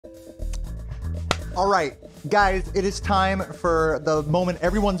All right, guys, it is time for the moment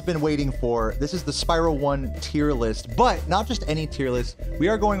everyone's been waiting for. This is the Spyro 1 tier list, but not just any tier list. We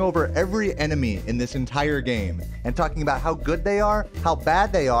are going over every enemy in this entire game and talking about how good they are, how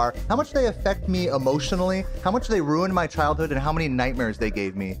bad they are, how much they affect me emotionally, how much they ruined my childhood, and how many nightmares they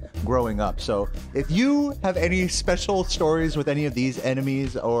gave me growing up. So if you have any special stories with any of these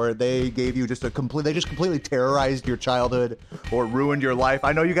enemies, or they gave you just they just completely terrorized your childhood or ruined your life,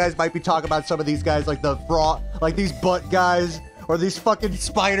 I know you guys might be talking about some of these guys like the frog, like these butt guys, or these fucking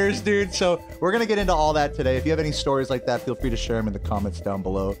spiders, dude. So we're gonna get into all that today. If you have any stories like that, feel free to share them in the comments down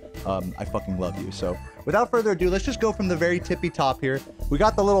below. I fucking love you. So without further ado, let's just go from the very tippy top here. We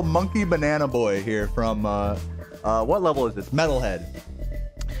got the little monkey banana boy here from what level is this? Metalhead.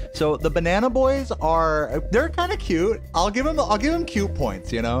 So the banana boys they're kind of cute. I'll give them cute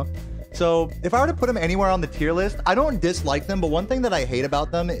points, you know. So if I were to put them anywhere on the tier list, I don't dislike them, but one thing that I hate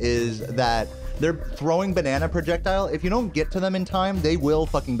about them is that they're throwing banana projectile. If you don't get to them in time, they will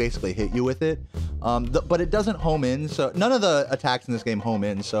fucking basically hit you with it. But it doesn't home in, so none of the attacks in this game home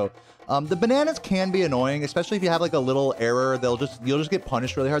in. So the bananas can be annoying, especially if you have like a little error. You'll just get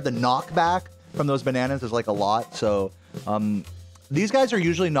punished really hard. The knockback from those bananas is like a lot. So these guys are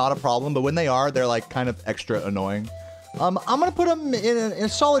usually not a problem, but when they are, they're like kind of extra annoying. I'm gonna put them in a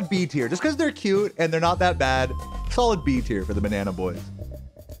solid B tier, just because they're cute and they're not that bad. Solid B tier for the banana boys.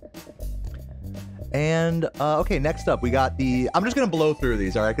 And okay, next up we got I'm just gonna blow through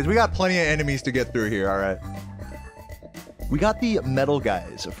these, all right, because we got plenty of enemies to get through here. All right, we got the metal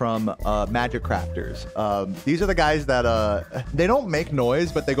guys from Magic Crafters. These are the guys that they don't make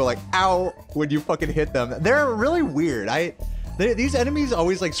noise, but they go like ow when you fucking hit them. They're really weird. These enemies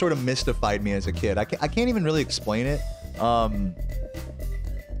always like sort of mystified me as a kid. I can't even really explain it.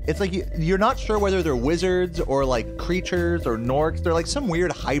 It's like you're not sure whether they're wizards or like creatures or norks. They're like some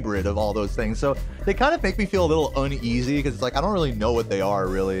weird hybrid of all those things. So they kind of make me feel a little uneasy because it's like I don't really know what they are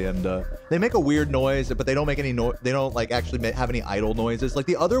really, and they make a weird noise, but they don't make any noise. They don't like actually have any idle noises. Like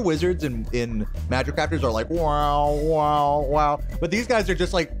the other wizards in Magic Crafters are like wow, wow, wow, but these guys are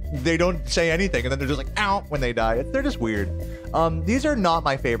just like they don't say anything, and then they're just like ow when they die. They're just weird. These are not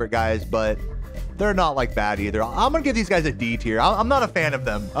my favorite guys, but they're not like bad either. I'm gonna give these guys a D tier. I'm not a fan of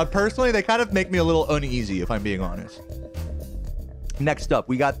them. Personally, they kind of make me a little uneasy if I'm being honest. Next up,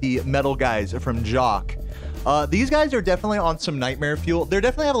 we got the metal guys from Jock. These guys are definitely on some nightmare fuel. They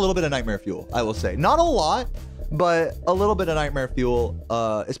definitely have a little bit of nightmare fuel, I will say. Not a lot, but a little bit of nightmare fuel,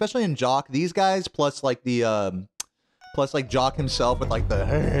 especially in Jock. These guys plus like the plus like Jock himself with like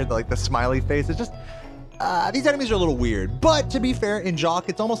the smiley face. It's just these enemies are a little weird, but to be fair, in Jock,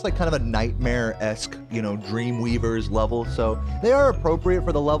 it's almost like kind of a nightmare-esque, you know, Dreamweavers level, so they are appropriate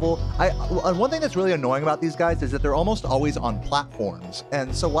for the level. One thing that's really annoying about these guys is that they're almost always on platforms,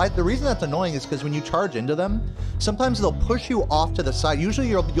 and so the reason that's annoying is because when you charge into them, sometimes they'll push you off to the side. Usually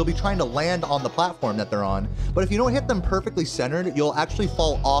you'll be trying to land on the platform that they're on, but if you don't hit them perfectly centered, you'll actually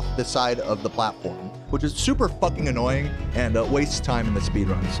fall off the side of the platform, which is super fucking annoying and wastes time in the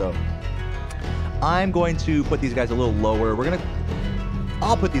speedrun, so I'm going to put these guys a little lower.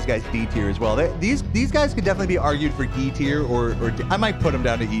 I'll put these guys D tier as well. These guys could definitely be argued for E tier or I might put them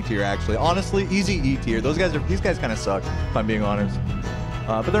down to E tier actually. Honestly, easy E tier. These guys kind of suck if I'm being honest.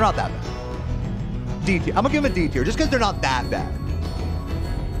 But they're not that bad. D tier. I'm gonna give them a D tier just because they're not that bad.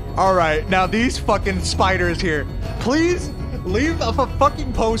 All right, now these fucking spiders here. Please leave a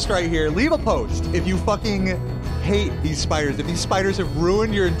fucking post right here. Leave a post if you fucking hate these spiders, if these spiders have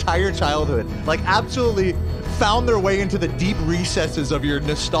ruined your entire childhood, like absolutely found their way into the deep recesses of your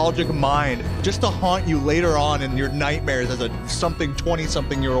nostalgic mind just to haunt you later on in your nightmares as a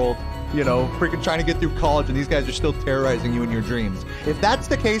 20-something-year-old, you know, freaking trying to get through college, and these guys are still terrorizing you in your dreams. If that's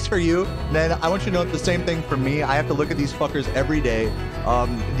the case for you, then I want you to know it's the same thing for me. I have to look at these fuckers every day.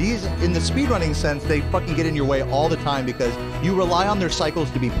 These, in the speedrunning sense, they fucking get in your way all the time because you rely on their cycles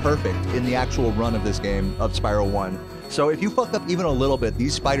to be perfect in the actual run of this game, of Spyro 1. So if you fuck up even a little bit,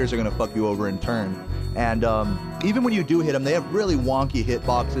 these spiders are gonna fuck you over in turn. And even when you do hit them, they have really wonky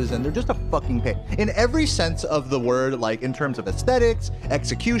hitboxes, and they're just a fucking pain. In every sense of the word, like in terms of aesthetics,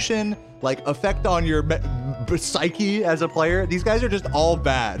 execution, like effect on your psyche as a player, these guys are just all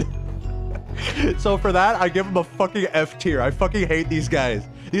bad. So for that, I give them a fucking F tier. I fucking hate these guys.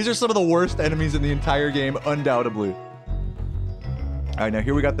 These are some of the worst enemies in the entire game, undoubtedly. All right, now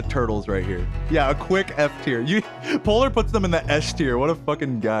here we got the turtles right here. Yeah, a quick F tier. Polar puts them in the S tier. What a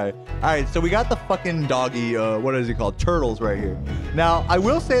fucking guy. All right, so we got the fucking doggy, what is he called? Turtles right here. Now, I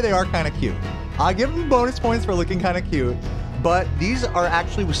will say they are kind of cute. I give them bonus points for looking kind of cute, But these are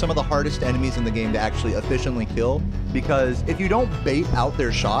actually some of the hardest enemies in the game to actually efficiently kill, because if you don't bait out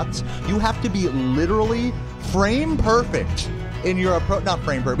their shots, you have to be literally frame perfect in your approach. Not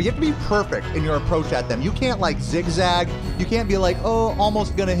frame perfect, but you have to be perfect in your approach at them. You can't like zigzag. You can't be like, oh,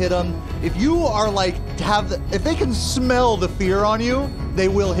 almost gonna hit them. If you are like, if they can smell the fear on you, they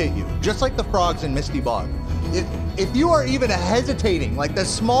will hit you. Just like the frogs in Misty Bog. If you are even hesitating, like the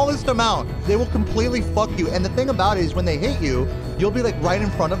smallest amount, they will completely fuck you. And the thing about it is when they hit you, you'll be like right in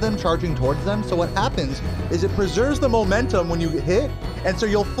front of them, charging towards them. So what happens is it preserves the momentum when you hit. And so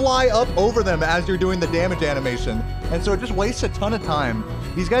you'll fly up over them as you're doing the damage animation. And so it just wastes a ton of time.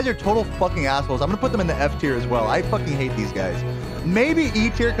 These guys are total fucking assholes. I'm gonna put them in the F tier as well. I fucking hate these guys. Maybe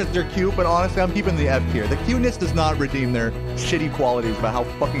E tier because they're cute, but honestly, I'm keeping the F tier. The cuteness does not redeem their shitty qualities about how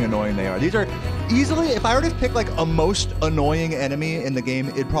fucking annoying they are. These are easily, if I were to pick like a most annoying enemy in the game,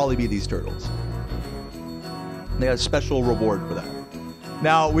 it'd probably be these turtles. They got a special reward for that.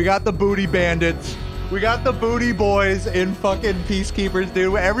 Now, we got the booty bandits. We got the booty boys in fucking Peacekeepers,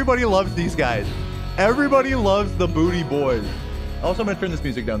 dude. Everybody loves these guys. Everybody loves the booty boys. Also, I'm gonna turn this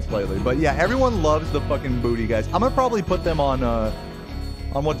music down slightly, but yeah, everyone loves the fucking booty guys. I'm gonna probably put them on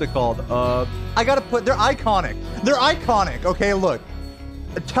what's it called? I gotta put, they're iconic. They're iconic, okay, look.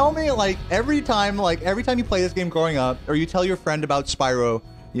 Tell me, like, every time you play this game growing up, or you tell your friend about Spyro,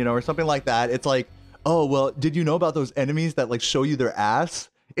 you know, or something like that, it's like, oh, well, did you know about those enemies that, like, show you their ass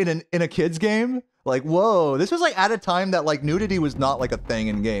in a kid's game? Like, whoa, this was, like, at a time that, like, nudity was not, like, a thing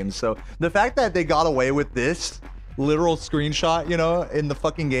in games. So the fact that they got away with this literal screenshot, you know, in the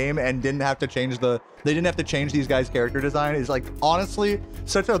fucking game and didn't have to change these guys' character design is like honestly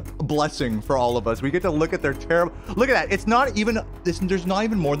such a blessing for all of us. We get to look at their terrible, look at that. It's not even there's not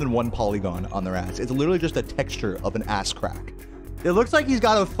even more than one polygon on their ass. It's literally just a texture of an ass crack. It looks like he's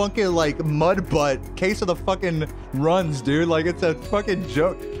got a fucking like mud butt case of the fucking runs, dude. Like it's a fucking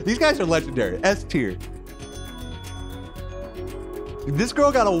joke. These guys are legendary. S tier. This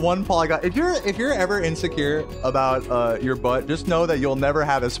girl got a 1 polygon. If you're ever insecure about your butt, just know that you'll never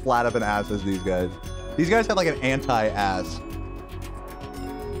have as flat of an ass as these guys. These guys have like an anti-ass.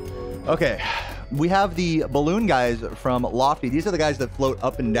 Okay, we have the balloon guys from Lofty. These are the guys that float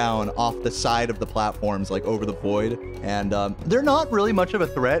up and down off the side of the platforms, like over the void. And they're not really much of a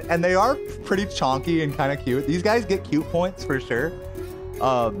threat, and they are pretty chonky and kind of cute. These guys get cute points for sure.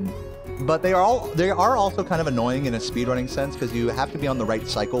 But they are also kind of annoying in a speedrunning sense because you have to be on the right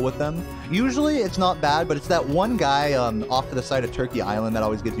cycle with them. Usually it's not bad, but it's that one guy off to the side of Turkey Island that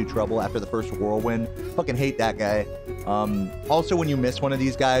always gives you trouble after the first whirlwind. Fucking hate that guy. Also, when you miss one of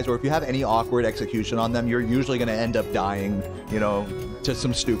these guys, or if you have any awkward execution on them, you're usually going to end up dying, you know, to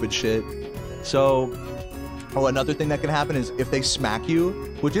some stupid shit. So, oh, another thing that can happen is if they smack you,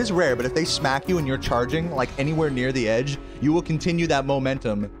 which is rare, but if they smack you and you're charging like anywhere near the edge, you will continue that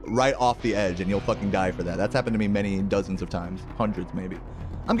momentum right off the edge and you'll fucking die for that. That's happened to me many dozens of times, hundreds maybe.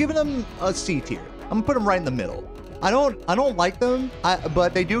 I'm giving them a C tier. I'm gonna put them right in the middle. I don't like them,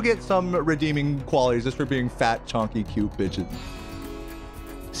 but they do get some redeeming qualities just for being fat, chunky, cute bitches.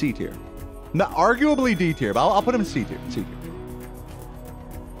 C tier. Not arguably D tier, but I'll put them in C tier. C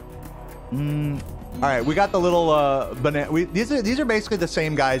tier. All right, we got the little banana. These are basically the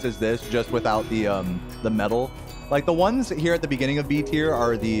same guys as this, just without the metal. Like the ones here at the beginning of B tier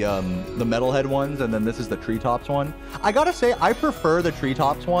are the metalhead ones, and then this is the treetops one. I gotta say, I prefer the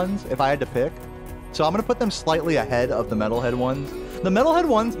treetops ones if I had to pick. So I'm gonna put them slightly ahead of the metalhead ones. The metalhead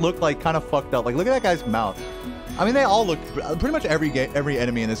ones look like kind of fucked up. Like look at that guy's mouth. I mean, they all look pretty much every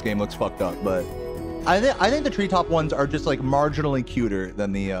enemy in this game looks fucked up, but I think the treetop ones are just like marginally cuter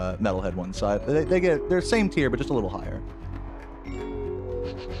than the metalhead ones. So they're same tier, but just a little higher.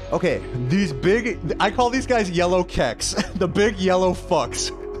 Okay, these big, I call these guys yellow keks, the big yellow fucks.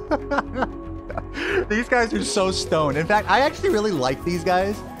 These guys are so stoned. In fact, I actually really like these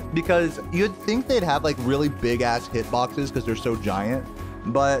guys because you'd think they'd have like really big ass hitboxes because they're so giant,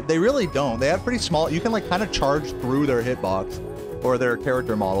 but they really don't. They have pretty small, you can like kind of charge through their hitbox or their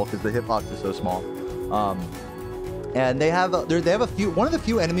character model because the hitbox is so small. And they have one of the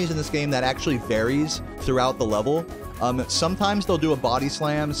few enemies in this game that actually varies throughout the level. Sometimes they'll do a body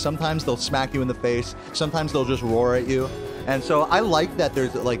slam, sometimes they'll smack you in the face, sometimes they'll just roar at you. And so I like that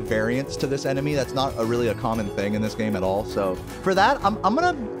there's like variance to this enemy. That's not really a common thing in this game at all. So for that, I don't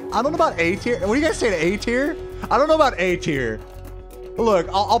know about A tier. What do you guys say to A tier? I don't know about A tier. Look,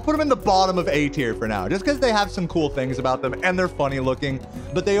 I'll put them in the bottom of A tier for now, just because they have some cool things about them and they're funny looking,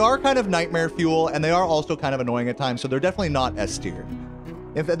 but they are kind of nightmare fuel and they are also kind of annoying at times. So they're definitely not S tier.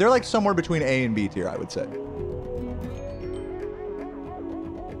 If they're like somewhere between A and B tier, I would say.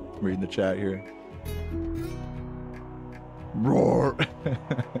 Reading the chat here. Roar.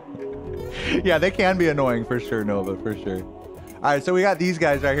 Yeah, they can be annoying for sure, Nova, for sure. All right, so we got these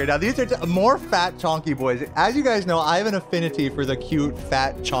guys right here. Now, these are more fat, chonky boys. As you guys know, I have an affinity for the cute,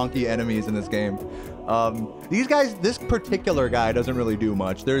 fat, chonky enemies in this game. These guys, this particular guy doesn't really do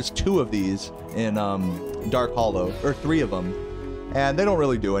much. There's 2 of these in Dark Hollow, or 3 of them. And they don't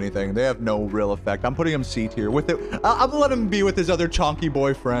really do anything. They have no real effect. I'm putting him C tier. With it, I'm gonna let him be with his other chonky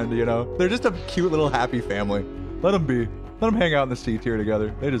boyfriend, you know? They're just a cute little happy family. Let them be. Let them hang out in the C tier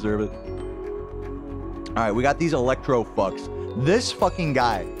together. They deserve it. All right, we got these electro fucks. This fucking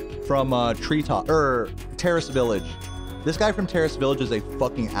guy from Terrace Village. This guy from Terrace Village is a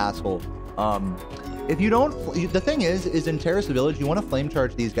fucking asshole. If you don't, the thing is in Terrace Village, you want to flame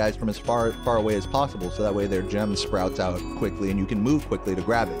charge these guys from as far away as possible, so that way their gem sprouts out quickly and you can move quickly to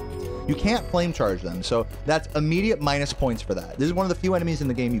grab it. You can't flame charge them, so that's immediate minus points for that. This is one of the few enemies in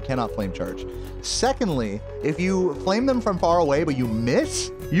the game you cannot flame charge. Secondly, if you flame them from far away but you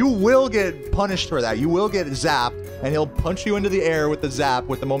miss, you will get punished for that. You will get zapped, and he'll punch you into the air with the zap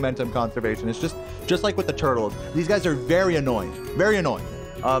with the momentum conservation. It's just like with the turtles. These guys are very annoying. Very annoying.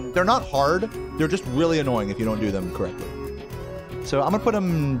 They're not hard. They're just really annoying if you don't do them correctly. So I'm gonna put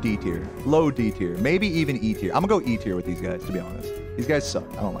them D tier, low D tier, maybe even E tier. I'm gonna go E tier with these guys, to be honest. These guys suck.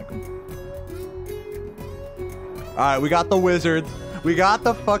 I don't like them. All right, we got the wizards. We got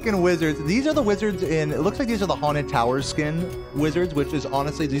the fucking wizards. These are the wizards in, it looks like these are the Haunted Towers skin wizards, which is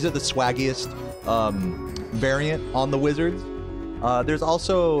honestly, these are the swaggiest variant on the wizards. There's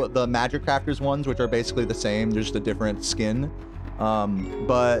also the Magic Crafters ones, which are basically the same. They're just a different skin.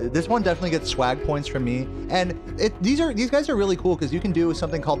 But this one definitely gets swag points from me. And these guys are really cool because you can do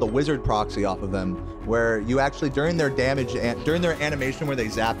something called the wizard proxy off of them, where you actually, during their damage and during their animation where they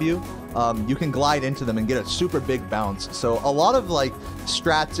zap you, you can glide into them and get a super big bounce. So a lot of like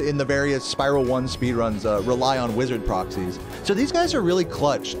strats in the various Spyro 1 speedruns rely on wizard proxies. So these guys are really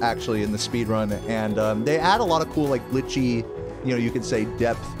clutch actually in the speedrun, and they add a lot of cool like glitchy, you know, you could say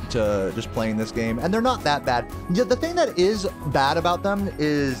depth to just playing this game, and they're not that bad. The thing that is bad about them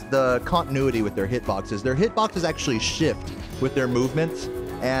is the continuity with their hitboxes. Their hitboxes actually shift with their movements,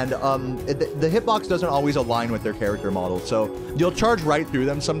 and the hitbox doesn't always align with their character model, so you'll charge right through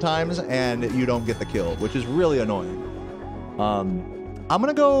them sometimes and you don't get the kill, which is really annoying. I'm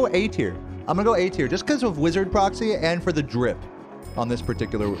gonna go A tier. I'm gonna go A tier just because of wizard proxy and for the drip on this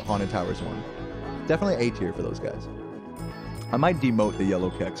particular Haunted Towers one. Definitely A tier for those guys. I might demote the yellow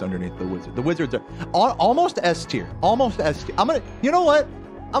keks underneath the wizard. The wizards are almost S tier. Almost S tier. You know what?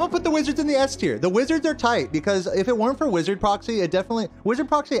 I'm gonna put the wizards in the S tier. The wizards are tight because if it weren't for wizard proxy, wizard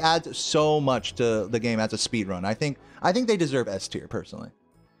proxy adds so much to the game as a speedrun. I think they deserve S tier personally.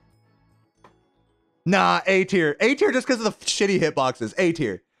 Nah, A tier. A tier just because of the shitty hitboxes. A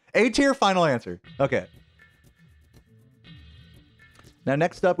tier. A tier, final answer. Okay. Now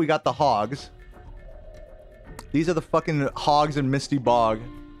next up we got the hogs. These are the fucking hogs in Misty Bog.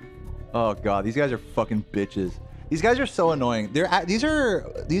 Oh god, these guys are fucking bitches. These guys are so annoying.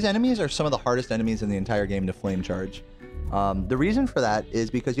 These enemies are some of the hardest enemies in the entire game to flame charge. The reason for that is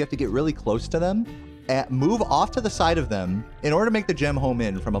because you have to get really close to them and move off to the side of them in order to make the gem home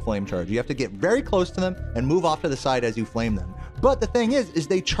in from a flame charge. You have to get very close to them and move off to the side as you flame them. But the thing is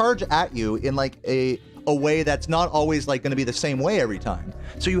they charge at you in like a way that's not always like going to be the same way every time.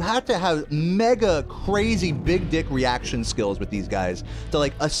 So you have to have mega crazy big dick reaction skills with these guys to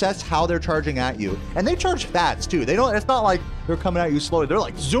like assess how they're charging at you. And they charge fast too. They don't, it's not like they're coming at you slowly. They're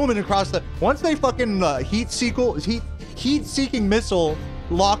like zooming across the, once they fucking heat-seeking missile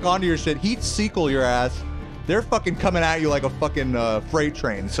lock onto your shit, heat-seekle your ass, they're fucking coming at you like a fucking freight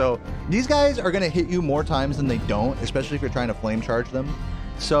train. So these guys are going to hit you more times than they don't, especially if you're trying to flame charge them.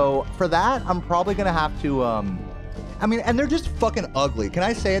 So for that, I'm probably going to have to, I mean, and they're just fucking ugly. Can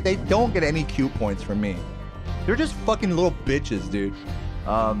I say it? They don't get any cute points from me. They're just fucking little bitches, dude.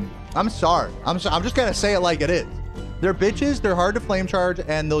 I'm sorry. I'm just going to say it like it is. They're bitches, they're hard to flame charge,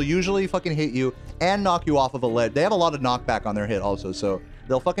 and they'll usually fucking hit you and knock you off of a ledge. They have a lot of knockback on their hit also, so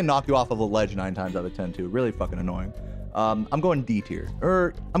they'll fucking knock you off of a ledge 9 times out of 10 too. Really fucking annoying. I'm going D tier.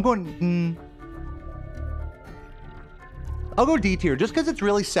 I'll go D tier just because it's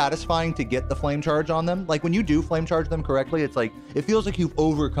really satisfying to get the flame charge on them. Like when you do flame charge them correctly, it's like, it feels like you've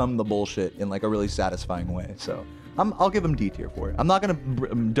overcome the bullshit in like a really satisfying way. So I'll give them D tier for it. I'm not going to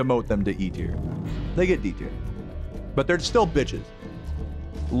demote them to E tier. They get D tier. But they're still bitches.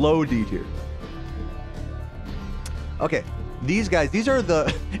 Low D tier. Okay, these guys, these are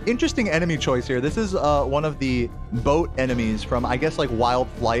the interesting enemy choice here. This is one of the boat enemies from, I guess, like Wild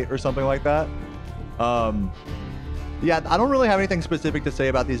Flight or something like that. Yeah, I don't really have anything specific to say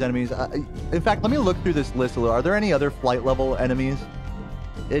about these enemies. In fact, let me look through this list a little. Are there any other flight level enemies?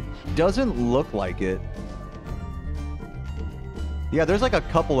 It doesn't look like it. Yeah, there's like a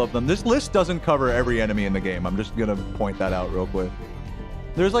couple of them. This list doesn't cover every enemy in the game. I'm just gonna point that out real quick.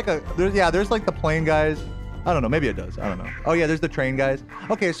 There's like there's like the plane guys. I don't know, maybe it does. I don't know. Oh yeah, there's the train guys.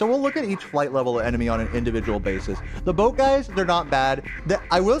 Okay, so we'll look at each flight level enemy on an individual basis. The boat guys, they're not bad.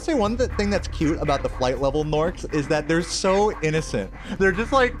 I will say one thing that's cute about the flight level Norks is that they're so innocent. They're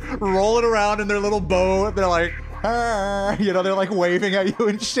just like rolling around in their little boat. They're like, ah, you know, they're like waving at you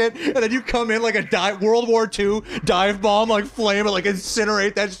and shit. And then you come in like a World War II dive bomb, like flame and like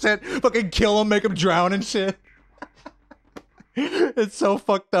incinerate that shit, fucking kill them, make them drown and shit. It's so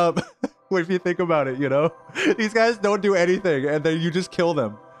fucked up. If you think about it, you know, these guys don't do anything and then you just kill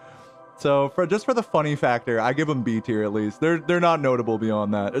them. So just for the funny factor, I give them B tier at least. They're not notable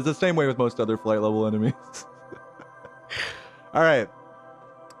beyond that. It's the same way with most other flight level enemies. All right,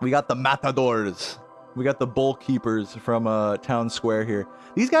 we got the matadors. We got the bull keepers from Town Square here.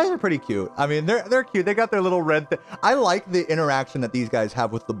 These guys are pretty cute. I mean, they're cute. They got their little red thing. I like the interaction that these guys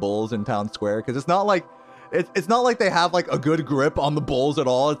have with the bulls in Town Square because it's not like it's not like they have like a good grip on the bulls at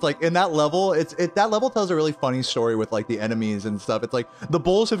all. It's like in that level, that level tells a really funny story with like the enemies and stuff. It's like the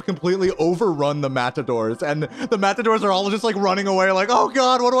bulls have completely overrun the matadors and the matadors are all just like running away like, oh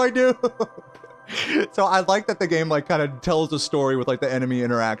God, what do I do? So I like that the game like kind of tells a story with like the enemy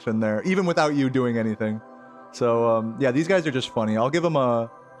interaction there, even without you doing anything. So yeah, these guys are just funny. I'll give them a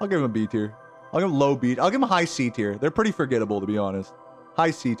B tier. I'll give them low B. I'll give them a high C tier. They're pretty forgettable, to be honest.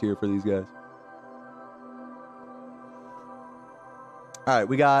 High C tier for these guys. All right,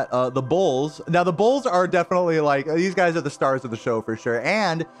 we got the bulls. Now, the bulls are definitely like, these guys are the stars of the show for sure.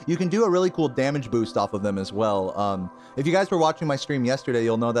 And you can do a really cool damage boost off of them as well. If you guys were watching my stream yesterday,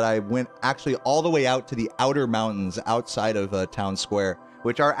 you'll know that I went actually all the way out to the outer mountains outside of Town Square,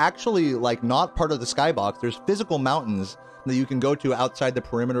 which are actually like not part of the skybox. There's physical mountains that you can go to outside the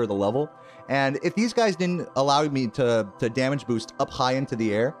perimeter of the level. And if these guys didn't allow me to damage boost up high into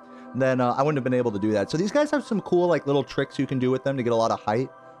the air, then I wouldn't have been able to do that. So these guys have some cool like little tricks you can do with them to get a lot of height,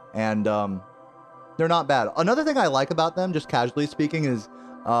 and they're not bad. Another thing I like about them, just casually speaking, is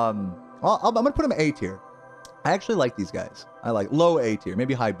I'm gonna put them A tier. I actually like these guys. I like low A tier,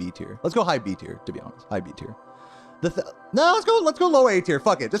 maybe high B tier. Let's go high B tier, to be honest. High B tier. No, let's go low A tier.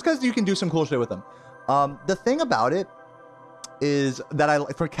 Fuck it, just because you can do some cool shit with them. The thing about it is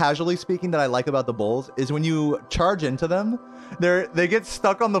that for casually speaking, that I like about the bulls is when you charge into them, they get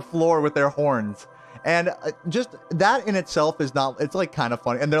stuck on the floor with their horns, and just that in itself is not. It's like kind of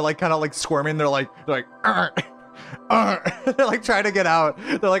funny, and they're like kind of like squirming. They're like they're like trying to get out.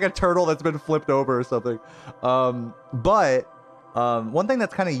 They're like a turtle that's been flipped over or something. But one thing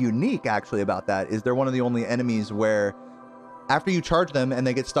that's kind of unique actually about that is they're one of the only enemies where, after you charge them and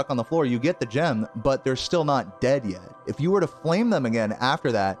they get stuck on the floor, you get the gem, but they're still not dead yet. If you were to flame them again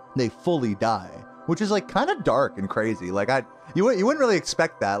after that, they fully die, which is like kind of dark and crazy. Like you wouldn't really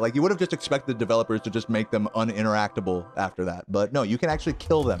expect that. Like you would have just expected developers to just make them uninteractable after that. But no, you can actually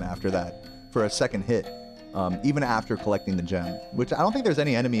kill them after that for a second hit, even after collecting the gem, which I don't think there's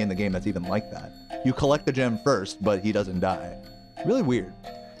any enemy in the game that's even like that. You collect the gem first, but he doesn't die. Really weird.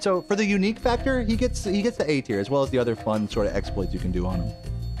 So for the unique factor, he gets the A tier, as well as the other fun sort of exploits you can do on him.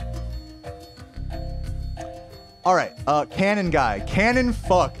 All right, Cannon guy, Cannon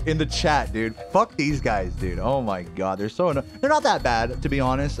fuck in the chat, dude. Fuck these guys, dude. Oh my God, they're so they're not that bad, to be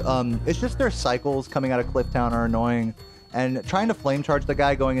honest. It's just their cycles coming out of Clifftown are annoying, and trying to flame charge the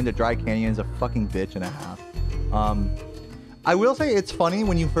guy going into Dry Canyon is a fucking bitch and a half. I will say it's funny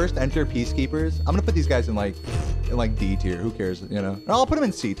when you first enter Peacekeepers. I'm gonna put these guys in like D tier. Who cares, you know? No, I'll put them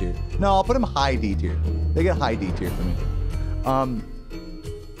in C tier. No, I'll put them high D tier. They get high D tier for me.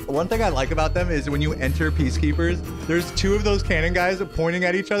 One thing I like about them is when you enter Peacekeepers, there's two of those cannon guys pointing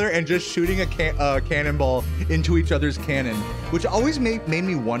at each other and just shooting a cannonball into each other's cannon, which always made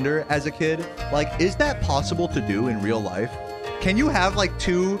me wonder as a kid, like, is that possible to do in real life? Can you have like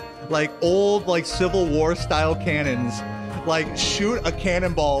two like old like Civil War style cannons like shoot a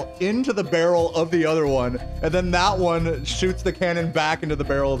cannonball into the barrel of the other one, and then that one shoots the cannon back into the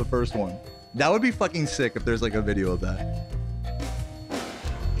barrel of the first one? That would be fucking sick if there's like a video of that.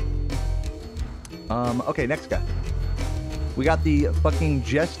 Okay, next guy. We got the fucking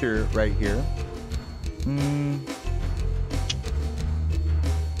Jester right here.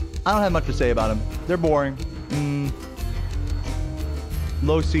 I don't have much to say about them. They're boring.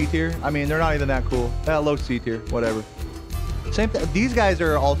 Low C tier. I mean, they're not even that cool. Low C tier, whatever. Same these guys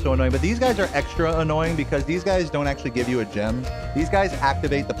are also annoying, but these guys are extra annoying because these guys don't actually give you a gem. These guys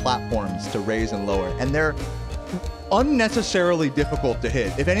activate the platforms to raise and lower, and they're unnecessarily difficult to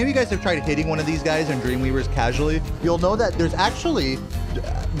hit. If any of you guys have tried hitting one of these guys in Dreamweavers casually, you'll know that there's actually,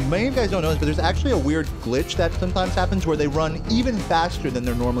 many of you guys don't know this, but there's actually a weird glitch that sometimes happens where they run even faster than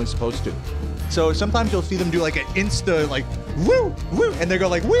they're normally supposed to. So sometimes you'll see them do like an insta, like, woo, woo, and they go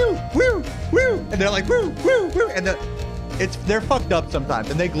like, woo, woo, woo, and they're like, woo, woo, woo, and they're fucked up sometimes,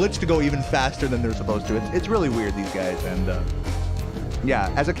 and they glitch to go even faster than they're supposed to. It's really weird, these guys, and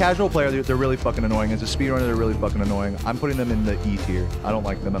yeah, as a casual player, they're really fucking annoying. As a speedrunner, they're really fucking annoying. I'm putting them in the E tier. I don't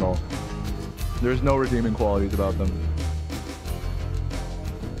like them at all. There's no redeeming qualities about them.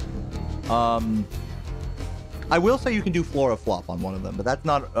 I will say you can do Flora Flop on one of them, but that's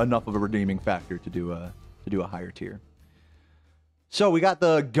not enough of a redeeming factor to do a higher tier. So we got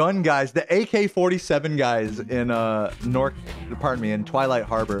the gun guys, the AK-47 guys in Twilight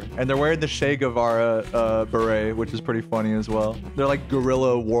Harbor, and they're wearing the Che Guevara beret, which is pretty funny as well. They're like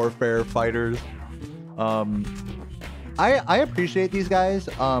guerrilla warfare fighters. I appreciate these guys.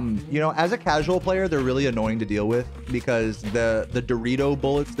 You know, as a casual player, they're really annoying to deal with because the Dorito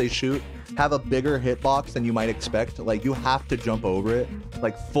bullets they shoot have a bigger hitbox than you might expect. Like, you have to jump over it,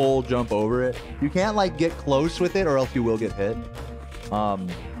 like full jump over it. You can't like get close with it or else you will get hit.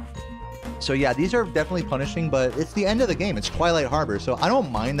 So yeah, these are definitely punishing, but it's the end of the game. It's Twilight Harbor, so I don't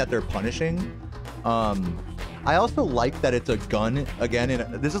mind that they're punishing. I also like that it's a gun again,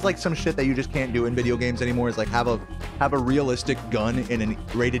 and this is like some shit that you just can't do in video games anymore. Is like have a realistic gun in a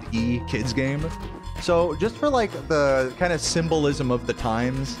rated E kids game. So just for like the kind of symbolism of the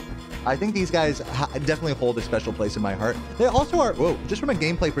times, I think these guys definitely hold a special place in my heart. They also are, whoa, just from a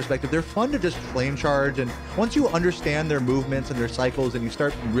gameplay perspective, they're fun to just flame charge, and once you understand their movements and their cycles and you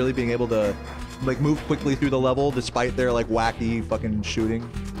start really being able to like move quickly through the level despite their like wacky fucking shooting,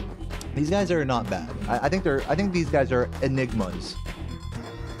 these guys are not bad. I think these guys are enigmas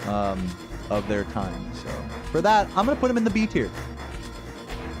of their time. So for that, I'm gonna put them in the B tier.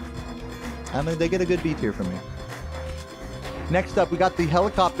 They get a good B tier from me. Next up, we got the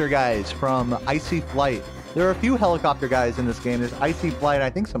helicopter guys from Icy Flight. There are a few helicopter guys in this game. There's Icy Flight, I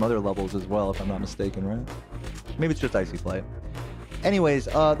think some other levels as well, if I'm not mistaken, right? Maybe it's just Icy Flight. Anyways,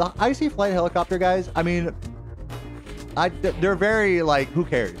 the Icy Flight helicopter guys, I mean, they're very, like, who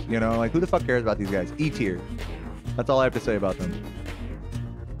cares, you know? Like, who the fuck cares about these guys? E tier. That's all I have to say about them.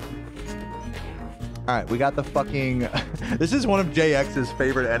 Alright, we got the fucking... This is one of JX's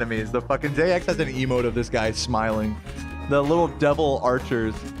favorite enemies. The fucking JX has an emote of this guy smiling. The little devil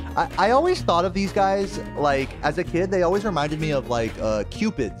archers. I always thought of these guys, like, as a kid, they always reminded me of, like,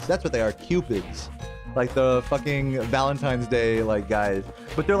 Cupids. That's what they are, Cupids. Like the fucking Valentine's Day, like, guys.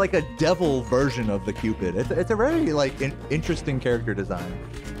 But they're like a devil version of the Cupid. It's a very, like, interesting character design.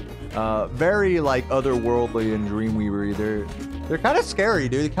 Very, like, otherworldly and Dreamweavery. They're kind of scary,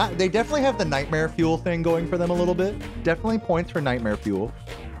 dude. They definitely have the Nightmare Fuel thing going for them a little bit. Definitely points for Nightmare Fuel.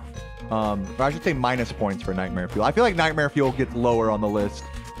 Or I should say minus points for Nightmare Fuel. I feel like Nightmare Fuel gets lower on the list,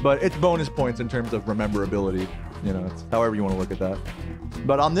 but it's bonus points in terms of rememberability. You know, it's however you want to look at that.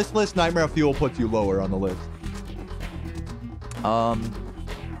 But on this list, Nightmare Fuel puts you lower on the list.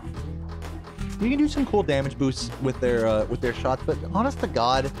 You can do some cool damage boosts with their shots, but honest to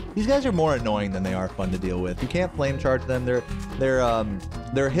God, these guys are more annoying than they are fun to deal with. You can't flame charge them. Their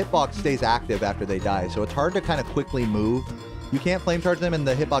hitbox stays active after they die, so it's hard to kind of quickly move. You can't flame charge them and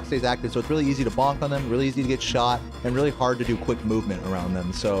the hitbox stays active, so it's really easy to bonk on them, really easy to get shot, and really hard to do quick movement around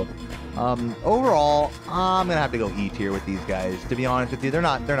them. So overall, I'm gonna have to go E tier with these guys. To be honest with you, they're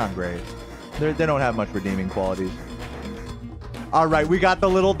not great. They don't have much redeeming qualities. All right, we got the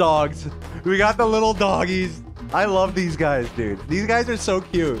little dogs. We got the little doggies. I love these guys, dude. These guys are so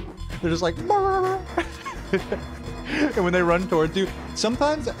cute. They're just like, and when they run towards you,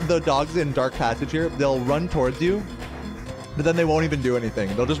 sometimes the dogs in Dark Passage here, they'll run towards you, but then they won't even do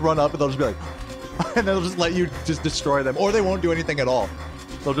anything. They'll just run up and they'll just be like, and they'll just let you just destroy them, or they won't do anything at all.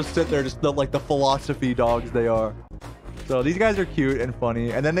 They'll just sit there, just like the philosophy dogs they are. So these guys are cute and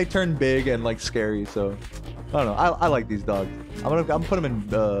funny, and then they turn big and like scary. So I don't know. I like these dogs. I'm put them in.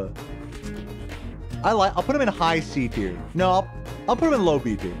 I'll put them in high C tier. No, I'll put them in low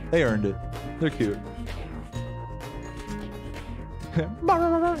B tier. They earned it. They're cute.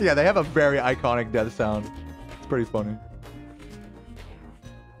 Yeah, they have a very iconic death sound. It's pretty funny.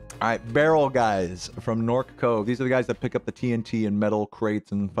 All right, barrel guys from Nork Cove. These are the guys that pick up the TNT and metal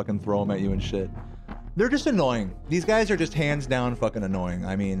crates and fucking throw them at you and shit. They're just annoying. These guys are just hands down fucking annoying.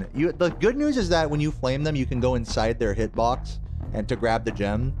 I mean, the good news is that when you flame them, you can go inside their hitbox and to grab the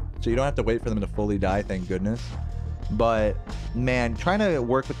gem. So you don't have to wait for them to fully die, thank goodness. But, man, trying to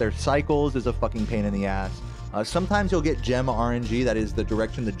work with their cycles is a fucking pain in the ass. Sometimes you'll get gem RNG, that is the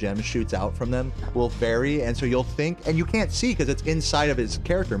direction the gem shoots out from them, will vary, and so you'll think, and you can't see because it's inside of his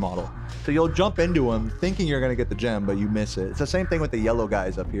character model. So you'll jump into him thinking you're going to get the gem, but you miss it. It's the same thing with the yellow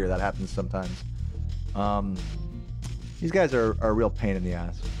guys up here. That happens sometimes. These guys are a real pain in the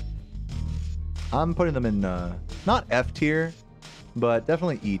ass. I'm putting them in, not F tier, but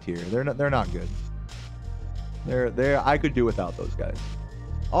definitely E tier. They're not good. I could do without those guys.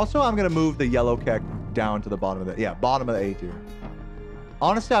 Also, I'm going to move the yellow kek down to the bottom of the... bottom of the A tier.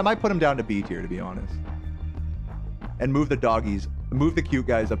 Honestly, I might put them down to B tier, to be honest. And move the doggies. Move the cute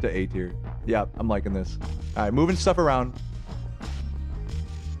guys up to A tier. Yeah, I'm liking this. All right, moving stuff around.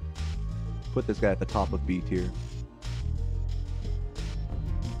 Put this guy at the top of B tier.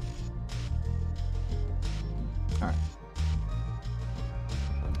 All right.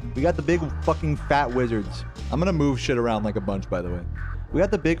 We got the big fucking fat wizards. I'm going to move shit around like a bunch, by the way. We got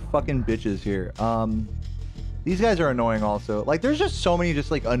the big fucking bitches here. These guys are annoying also. Like, there's just so many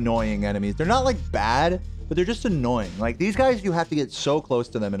just, like, annoying enemies. They're not, like, bad, but they're just annoying. Like, these guys, you have to get so close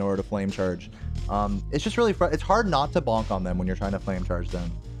to them in order to flame charge. It's just really... It's hard not to bonk on them when you're trying to flame charge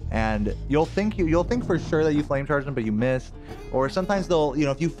them. And you'll think for sure that you flame charge them, but you missed. Or sometimes they'll... You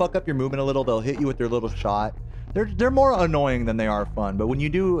know, if you fuck up your movement a little, they'll hit you with their little shot. They're more annoying than they are fun, but when you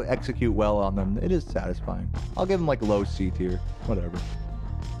do execute well on them, it is satisfying. I'll give them like low C tier, whatever.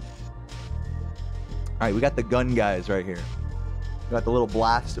 All right, we got the gun guys right here. We got the little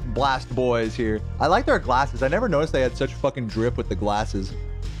blast boys here. I like their glasses. I never noticed they had such fucking drip with the glasses.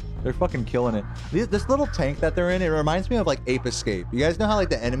 They're fucking killing it. This little tank that they're in, it reminds me of like Ape Escape. You guys know how like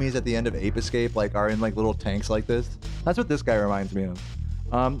the enemies at the end of Ape Escape like are in like little tanks like this? That's what this guy reminds me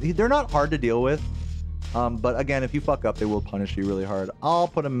of. They're not hard to deal with. But again, if you fuck up, they will punish you really hard. I'll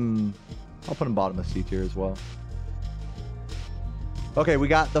put him bottom of C tier as well. Okay, we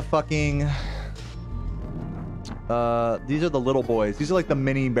got the fucking... these are the little boys. These are like the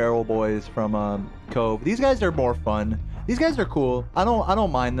mini barrel boys from Cove. These guys are more fun. These guys are cool. I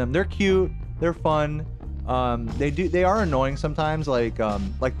don't mind them. They're cute. They're fun. They are annoying sometimes. Like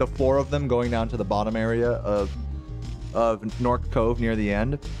the 4 of them going down to the bottom area of North Cove near the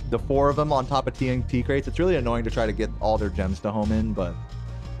end. The 4 of them on top of TNT crates. It's really annoying to try to get all their gems to home in, but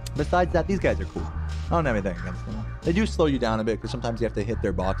besides that, these guys are cool. I don't have anything against them. They do slow you down a bit because sometimes you have to hit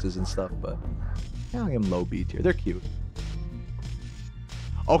their boxes and stuff, but yeah, I'll give them low B tier. They're cute.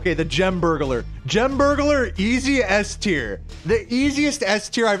 Okay, the Gem Burglar. Gem Burglar, easy S tier. The easiest S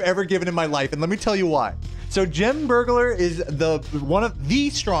tier I've ever given in my life, and let me tell you why. So Gem Burglar is one of the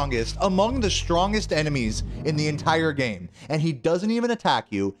strongest, among the strongest enemies in the entire game. And he doesn't even attack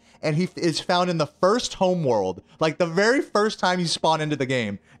you. And he is found in the first homeworld. Like the very first time you spawn into the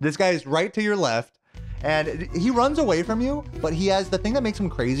game. This guy is right to your left. And he runs away from you. But he has, the thing that makes him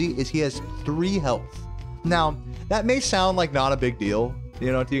crazy is he has 3 health. Now, that may sound like not a big deal.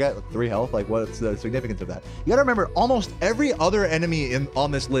 You know, you got 3 health, like what's the significance of that? You gotta remember, almost every other enemy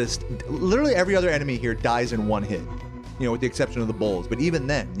on this list, literally every other enemy here dies in 1 hit. You know, with the exception of the bulls. But even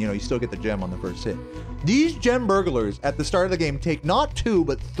then, you know, you still get the gem on the first hit. These Gem Burglars at the start of the game take not 2,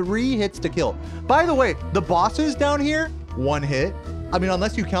 but 3 hits to kill. By the way, the bosses down here, 1 hit. I mean,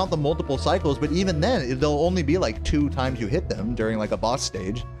 unless you count the multiple cycles, but even then, they'll only be like 2 times you hit them during like a boss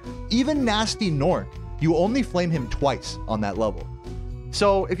stage. Even Nasty Nork, you only flame him twice on that level.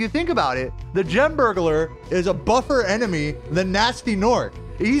 So if you think about it, the Gem Burglar is a buffer enemy than Nasty Nork.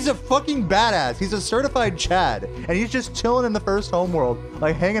 He's a fucking badass. He's a certified Chad. And he's just chilling in the first homeworld,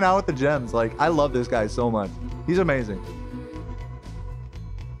 like hanging out with the gems. Like, I love this guy so much. He's amazing.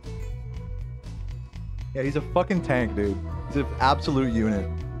 Yeah, he's a fucking tank, dude. He's an absolute unit.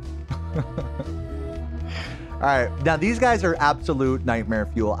 All right, now these guys are absolute nightmare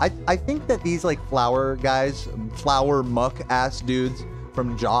fuel. I think that these like flower guys, flower muck ass dudes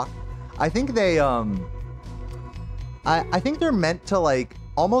from Jock, I think they I think they're meant to like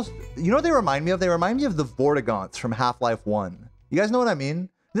almost, you know what they remind me of? They remind me of the Vortigaunts from Half-Life 1. You guys know what I mean?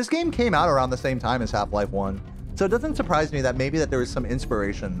 This game came out around the same time as Half-Life 1. So it doesn't surprise me that maybe that there was some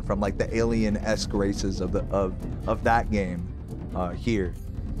inspiration from like the alien-esque races of that game here.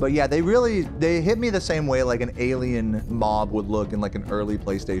 But yeah, they hit me the same way like an alien mob would look in like an early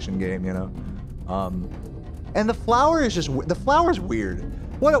PlayStation game, you know? And the flower is the flower's weird.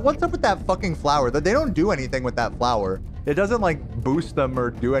 What's up with that fucking flower? They don't do anything with that flower. It doesn't like boost them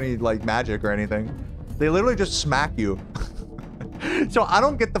or do any like magic or anything. They literally just smack you. So I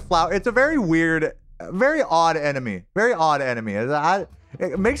don't get the flower. It's a very weird, very odd enemy. Very odd enemy.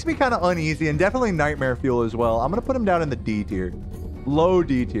 It makes me kind of uneasy and definitely nightmare fuel as well. I'm gonna put him down in the D tier. Low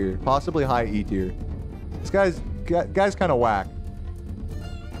D tier, possibly high E tier. This guy's kind of whack.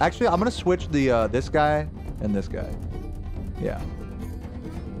 Actually, I'm gonna switch the this guy and this guy. Yeah.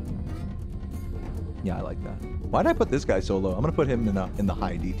 Yeah, I like that. Why did I put this guy so low? I'm gonna put him in the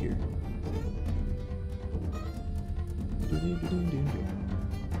high D tier.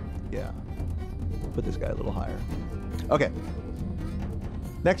 Yeah. Put this guy a little higher. Okay.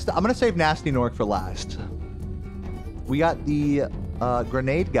 Next, I'm gonna save Nasty Nork for last. We got the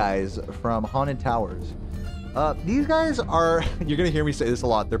grenade guys from Haunted Towers. These guys are, you're gonna hear me say this a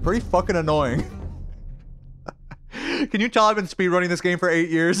lot, they're pretty fucking annoying. Can you tell I've been speedrunning this game for 8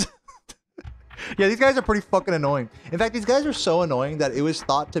 years? Yeah, these guys are pretty fucking annoying. In fact, these guys are so annoying that it was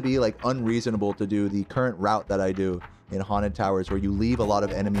thought to be like unreasonable to do the current route that I do in Haunted Towers, where you leave a lot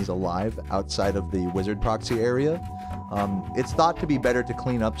of enemies alive outside of the wizard proxy area. It's thought to be better to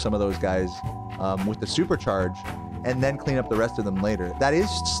clean up some of those guys with the supercharge and then clean up the rest of them later. That is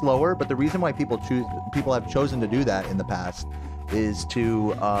slower, but the reason why people have chosen to do that in the past is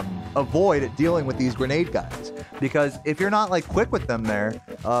to avoid dealing with these grenade guys. Because if you're not like quick with them there,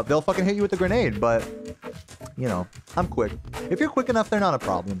 they'll fucking hit you with the grenade. But, you know, I'm quick. If you're quick enough, they're not a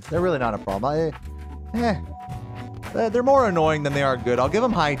problem. They're really not a problem. They're more annoying than they are good. I'll give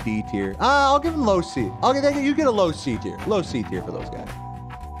them high D tier. I'll give them low C. You get a low C tier. Low C tier for those guys.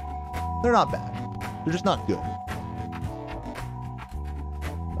 They're not bad. They're just not good.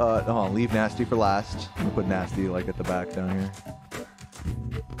 Hold on, leave Nasty for last. I'm gonna put Nasty like at the back down here.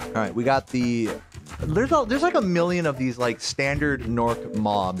 All right, we got the. There's like a million of these like standard Nork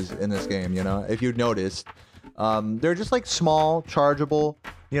mobs in this game. You know, if you've noticed, they're just like small, chargeable.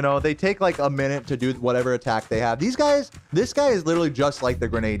 You know, they take like a minute to do whatever attack they have. These guys, this guy is literally just like the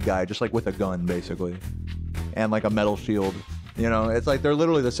grenade guy, just like with a gun basically, and like a metal shield. You know, it's like they're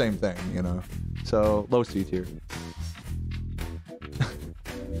literally the same thing. You know, so low C tier.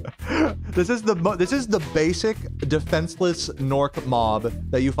 This is the basic defenseless Nork mob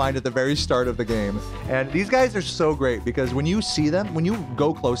that you find at the very start of the game. And these guys are so great because when you see them, when you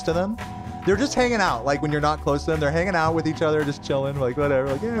go close to them, they're just hanging out. Like when you're not close to them, they're hanging out with each other, just chilling, like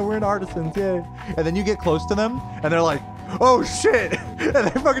whatever. Like, yeah, we're in artisans, yay. And then you get close to them and they're like, oh shit. And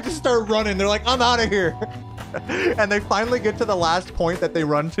they fucking just start running. They're like, I'm out of here. And they finally get to the last point that they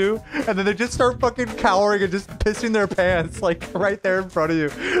run to, and then they just start fucking cowering and just pissing their pants, like right there in front of you.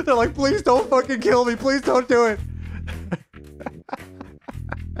 They're like, please don't fucking kill me. Please don't do it.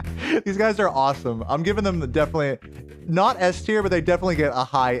 These guys are awesome. I'm giving them definitely, not S tier, but they definitely get a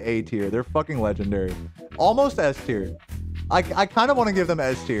high A tier. They're fucking legendary. Almost S tier. I kind of want to give them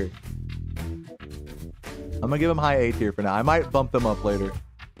S tier. I'm gonna give them high A tier for now. I might bump them up later.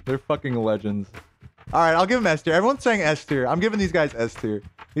 They're fucking legends. All right, I'll give them S tier. Everyone's saying S tier. I'm giving these guys S tier.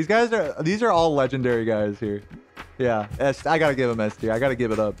 These are all legendary guys here. Yeah, I gotta give them S tier. I gotta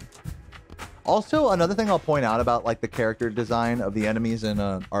give it up. Also, another thing I'll point out about like the character design of the enemies in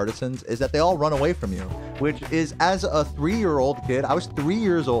Artisans is that they all run away from you, which is, as a 3-year-old kid, I was 3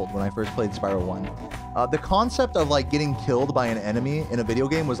 years old when I first played Spyro 1. The concept of like getting killed by an enemy in a video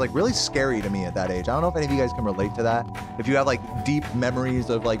game was like really scary to me at that age. I don't know if any of you guys can relate to that. If you have like deep memories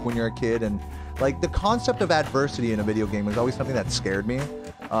of like when you're a kid, and like the concept of adversity in a video game was always something that scared me.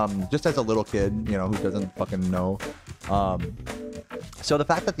 Just as a little kid, you know, who doesn't fucking know. So the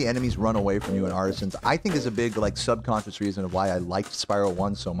fact that the enemies run away from you in Artisans, I think is a big like subconscious reason of why I liked Spyro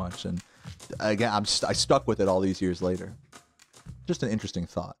 1 so much. And again, I stuck with it all these years later. Just an interesting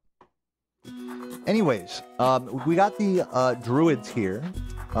thought. Anyways, we got the druids here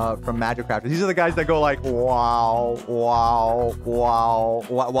from Magic Crafters. These are the guys that go like, wow, wow, wow,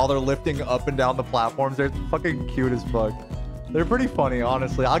 while they're lifting up and down the platforms. They're fucking cute as fuck. They're pretty funny,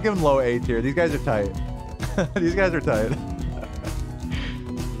 honestly. I'll give them low A tier. These guys are tight. These guys are tight.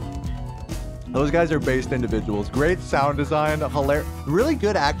 Those guys are based individuals. Great sound design, hilarious, really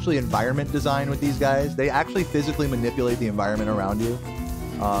good actually environment design with these guys. They actually physically manipulate the environment around you.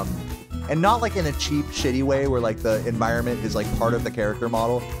 And not like in a cheap, shitty way where like the environment is like part of the character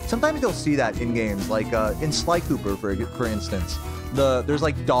model. Sometimes you'll see that in games, like in Sly Cooper, for instance. There's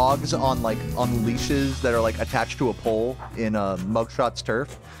like dogs on leashes that are like attached to a pole in Mugshot's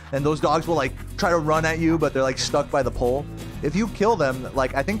Turf, and those dogs will like try to run at you, but they're like stuck by the pole. If you kill them,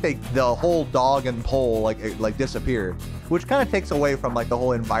 like I think the whole dog and pole like disappear, which kind of takes away from like the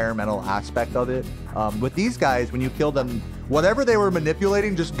whole environmental aspect of it. With these guys, when you kill them, whatever they were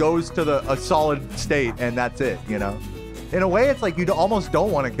manipulating just goes to a solid state, and that's it, you know. In a way, it's like you almost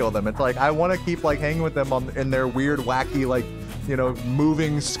don't want to kill them. It's like I want to keep like hanging with them in their weird, wacky, like, you know,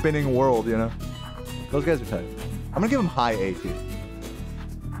 moving, spinning world, you know. Those guys are tight. I'm gonna give them high A tier.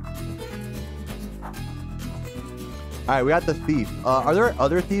 All right, we got the thief. Are there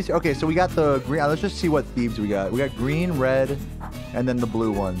other thieves? Okay, so we got the green. Let's just see what thieves we got. We got green, red, and then the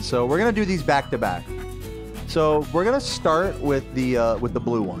blue one. So we're gonna do these back to back. So we're gonna start with the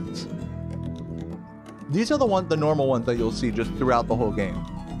blue ones. These are the normal ones that you'll see just throughout the whole game.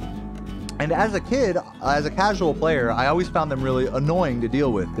 And as a kid, as a casual player, I always found them really annoying to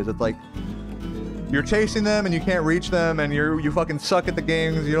deal with because it's like you're chasing them and you can't reach them, and you fucking suck at the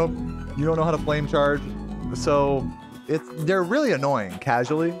games. You don't know how to flame charge, so they're really annoying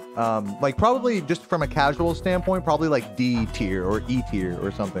casually. Like probably just from a casual standpoint, probably like D tier or E tier or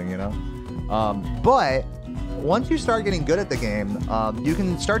something, you know. But once you start getting good at the game, you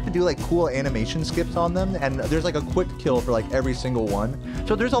can start to do like cool animation skips on them, and there's like a quick kill for like every single one.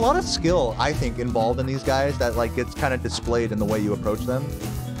 So there's a lot of skill, I think, involved in these guys that like gets kind of displayed in the way you approach them,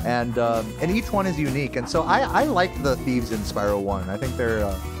 and each one is unique. And so I like the thieves in Spyro 1. I think they're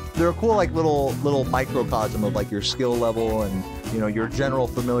a cool like little microcosm of like your skill level and, you know, your general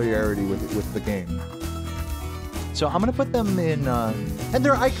familiarity with the game. So I'm gonna put them in, and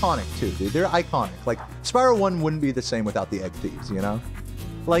they're iconic too, dude. They're iconic. Like Spyro 1 wouldn't be the same without the egg thieves, you know?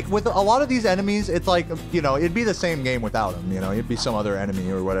 Like with a lot of these enemies, it's like, you know, it'd be the same game without them, you know? It'd be some other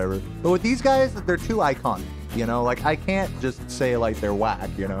enemy or whatever. But with these guys, they're too iconic, you know? Like I can't just say like they're whack,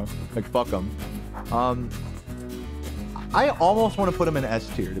 you know? Like fuck them. I almost want to put them in S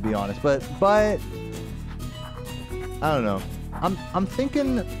tier, to be honest, but I don't know. I'm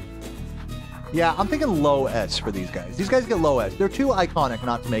thinking. Yeah, I'm thinking low S for these guys. These guys get low S. They're too iconic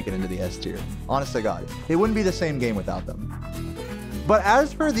not to make it into the S tier. Honest to God. It wouldn't be the same game without them. But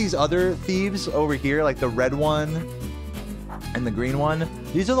as for these other thieves over here, like the red one and the green one,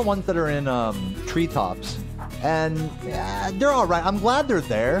 these are the ones that are in treetops. And yeah, they're alright. I'm glad they're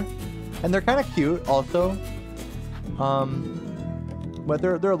there. And they're kind of cute also. But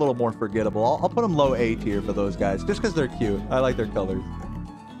they're a little more forgettable. I'll put them low A tier for those guys, just because they're cute. I like their colors.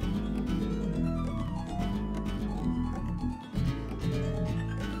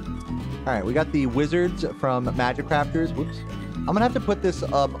 Alright, we got the wizards from Magic Crafters. Whoops. I'm gonna have to put this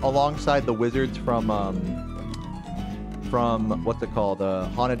alongside the wizards from what's it called?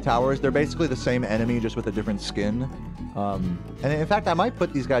 Haunted Towers. They're basically the same enemy, just with a different skin. And in fact, I might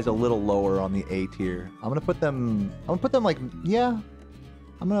put these guys a little lower on the A tier. I'm gonna put them like, yeah.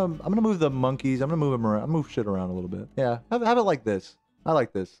 I'm gonna move the monkeys. I'm gonna move them around. Move shit around a little bit. Yeah, have it like this. I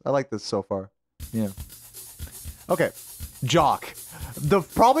like this. I like this so far. Yeah. Okay. Jock.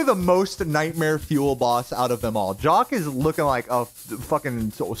 Probably the most nightmare fuel boss out of them all. Jock is looking like a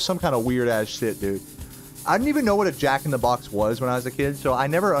fucking some kind of weird ass shit, dude. I didn't even know what a Jack-in-the-Box was when I was a kid, so I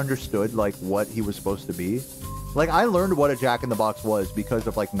never understood like what he was supposed to be. Like I learned what a Jack-in-the-Box was because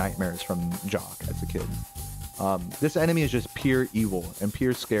of like nightmares from Jock as a kid. This enemy is just pure evil and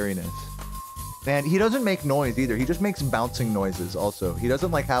pure scariness. And he doesn't make noise either. He just makes bouncing noises also. He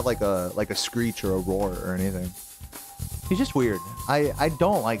doesn't like have like a screech or a roar or anything. He's just weird. I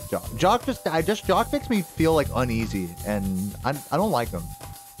don't like Jock. Jock makes me feel like uneasy, and I don't like him.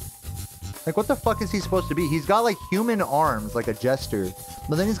 Like what the fuck is he supposed to be? He's got like human arms, like a jester,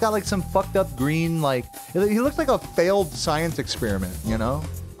 but then he's got like some fucked up green, like he looks like a failed science experiment, you know?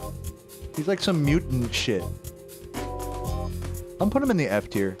 He's like some mutant shit. I'm putting him in the F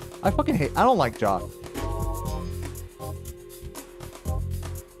tier. I don't like Jock.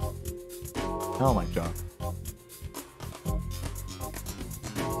 I don't like Jock.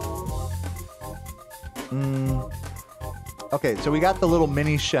 Okay, so we got the little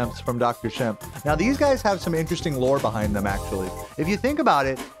mini Shemps from Dr. Shemp. Now, these guys have some interesting lore behind them, actually. If you think about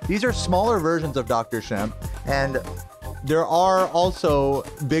it, these are smaller versions of Dr. Shemp, and there are also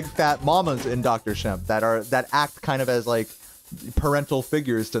big fat mamas in Dr. Shemp that act kind of as like parental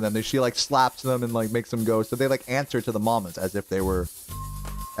figures to them. She like slaps them and like makes them go, so they like answer to the mamas as if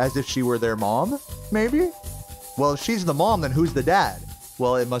she were their mom, maybe? Well, if she's the mom, then who's the dad?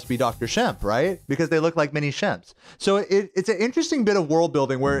 Well, it must be Dr. Shemp, right? Because they look like mini Shemps. So it's an interesting bit of world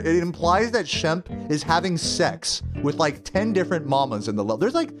building where it implies that Shemp is having sex with like 10 different mamas in the level.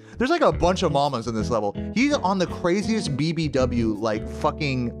 There's like a bunch of mamas in this level. He's on the craziest BBW like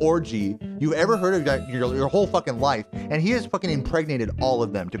fucking orgy you've ever heard of your whole fucking life. And he has fucking impregnated all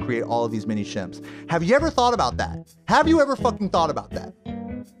of them to create all of these mini Shemps. Have you ever thought about that? Have you ever fucking thought about that?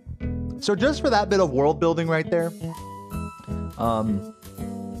 So just for that bit of world building right there,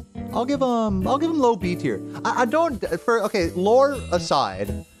 I'll give them low B tier. Lore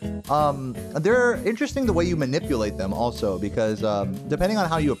aside, they're interesting the way you manipulate them also, because depending on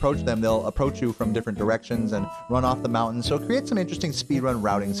how you approach them, they'll approach you from different directions and run off the mountain. So it creates some interesting speedrun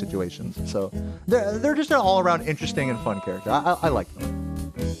routing situations. So they're just an all-around interesting and fun character. I like them.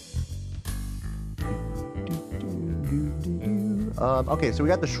 Okay, so we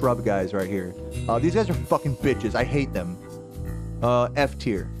got the shrub guys right here. These guys are fucking bitches. I hate them. F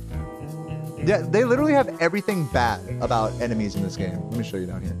tier. They literally have everything bad about enemies in this game. Let me show you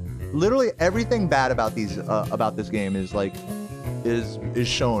down here. Literally everything bad about these about this game is like is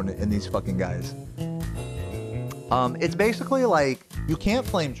shown in these fucking guys. It's basically like you can't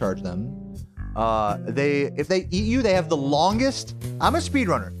flame charge them. If they eat you, they have the longest. I'm a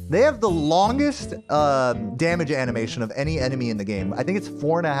speedrunner. They have the longest damage animation of any enemy in the game. I think it's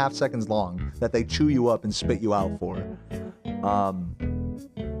 4.5 seconds long that they chew you up and spit you out for.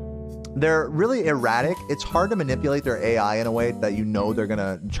 They're really erratic. It's hard to manipulate their AI in a way that you know they're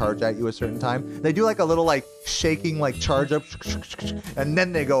gonna charge at you a certain time. They do like a little like shaking like charge up and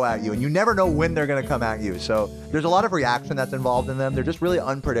then they go at you and you never know when they're gonna come at you. So there's a lot of reaction that's involved in them. They're just really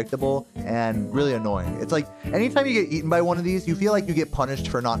unpredictable and really annoying. It's like anytime you get eaten by one of these, you feel like you get punished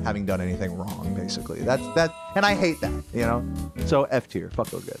for not having done anything wrong, basically. That's and I hate that, you know? So F tier, fuck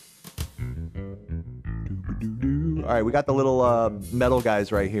those guys. All right, we got the little metal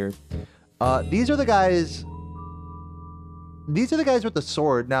guys right here. These are the guys with the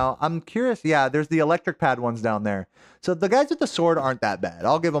sword. Now, I'm curious. Yeah, there's the electric pad ones down there. So the guys with the sword aren't that bad.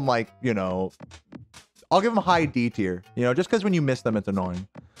 I'll give them like, you know, I'll give them high D tier, you know, just because when you miss them, it's annoying.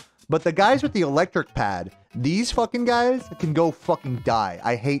 But the guys with the electric pad, these fucking guys can go fucking die.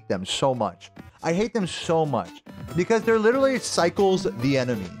 I hate them so much. I hate them so much because they're literally cycles the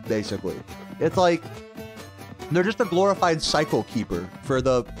enemy, basically. It's like, they're just a glorified cycle keeper for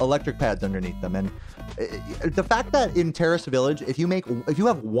the electric pads underneath them. And the fact that in Terrace Village, if you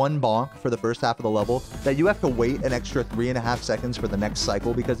have one bonk for the first half of the level, that you have to wait an extra 3.5 seconds for the next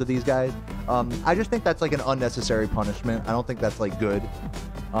cycle because of these guys, I just think that's like an unnecessary punishment. I don't think that's like good.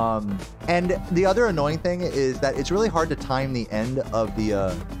 And the other annoying thing is that it's really hard to time the end of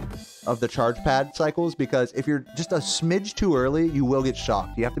the charge pad cycles, because if you're just a smidge too early, you will get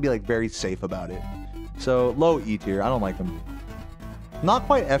shocked. You have to be like very safe about it. So low E tier. I don't like them. Not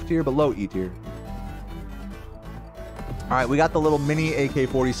quite F tier, but low E tier. All right, we got the little mini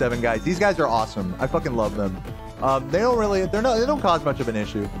AK-47 guys. These guys are awesome. I fucking love them. They don't cause much of an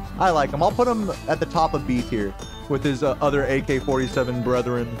issue. I like them. I'll put them at the top of B tier with his other AK-47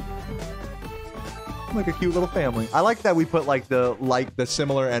 brethren. Like a cute little family. I like that we put like the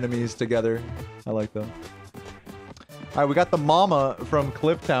similar enemies together. I like them. All right, we got the mama from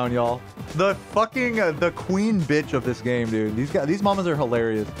Clifftown, y'all. The fucking the queen bitch of this game, dude. These mamas are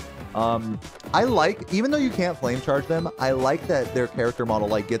hilarious. I like, even though you can't flame charge them, I like that their character model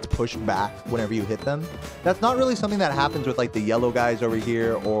like gets pushed back whenever you hit them. That's not really something that happens with like the yellow guys over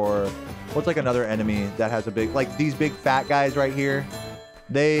here, or what's like another enemy that has a big, like these big fat guys right here.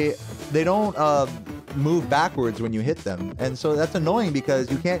 They don't move backwards when you hit them, and so that's annoying because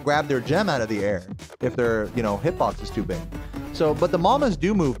you can't grab their gem out of the air if their, you know, hitbox is too big. So, but the mamas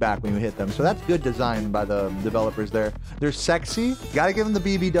do move back when you hit them, so that's good design by the developers there. They're sexy. Gotta give them the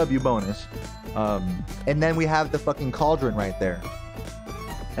BBW bonus. And then we have the fucking cauldron right there.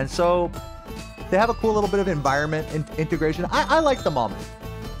 And so they have a cool little bit of environment integration. I like the mamas.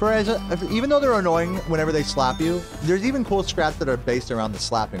 Even though they're annoying whenever they slap you, there's even cool strats that are based around the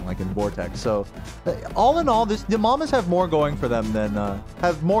slapping, like in Vortex. So, all in all, the mamas have more going for them than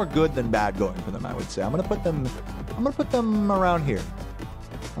have more good than bad going for them. I would say I'm gonna put them around here.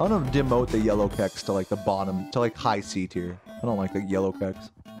 I want to demote the yellow keks to like the bottom, to like high C tier. I don't like the yellow keks.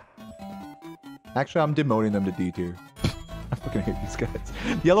 Actually, I'm demoting them to D tier. I fucking hate these guys.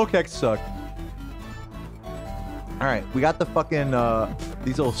 Yellow keks suck. All right, we got the fucking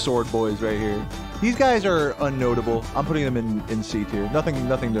these little sword boys right here. These guys are unnotable. I'm putting them in C tier.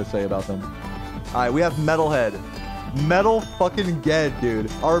 Nothing to say about them. All right, we have Metalhead. Metal fucking Ged,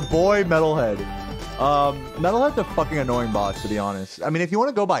 dude. Our boy Metalhead. Metalhead's a fucking annoying boss, to be honest. I mean, if you want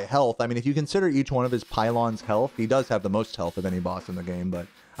to go by health, I mean, if you consider each one of his pylons health, he does have the most health of any boss in the game, but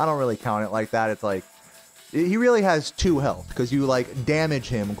I don't really count it like that. It's like, he really has 2 health, because you, like, damage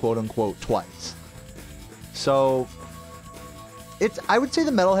him, quote-unquote, twice. So, I would say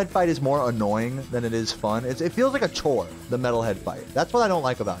the Metalhead fight is more annoying than it is fun. It feels like a chore, the Metalhead fight. That's what I don't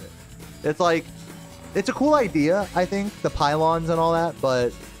like about it. It's like, it's a cool idea, I think, the pylons and all that,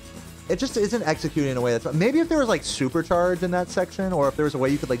 but it just isn't executed in a way that's... Maybe if there was, like, Supercharge in that section, or if there was a way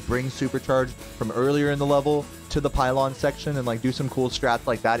you could, like, bring Supercharge from earlier in the level to the pylon section and, like, do some cool strats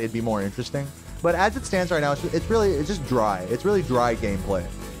like that, it'd be more interesting. But as it stands right now, it's just dry. It's really dry gameplay.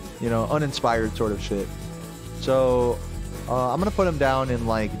 You know, uninspired sort of shit. So, I'm gonna put him down in,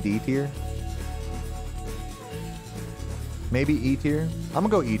 like, D tier. Maybe E tier? I'm gonna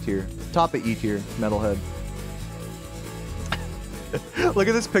go E tier. Top of E tier, Metalhead. Look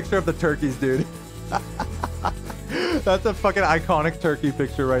at this picture of the turkeys, dude. That's a fucking iconic turkey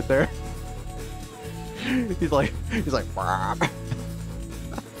picture right there. He's like,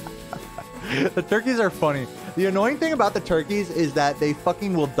 The turkeys are funny. The annoying thing about the turkeys is that they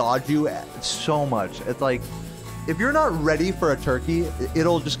fucking will dodge you so much. It's like, if you're not ready for a turkey,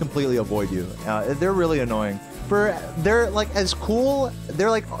 it'll just completely avoid you. They're really annoying. They're like as cool. They're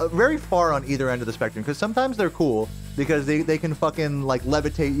like very far on either end of the spectrum, because sometimes they're cool because they can fucking like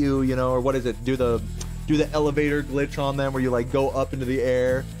levitate you, you know, or what is it? Do the elevator glitch on them where you like go up into the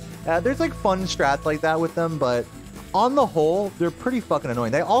air. There's like fun strats like that with them, but on the whole, they're pretty fucking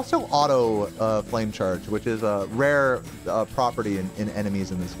annoying. They also auto flame charge, which is a rare property in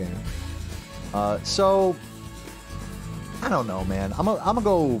enemies in this game. So I don't know, man. I'm gonna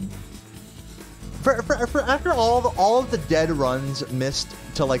go for after all of the dead runs missed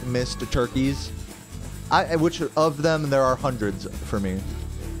turkeys. Which of them there are hundreds for me.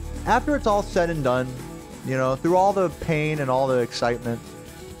 After it's all said and done, you know, through all the pain and all the excitement,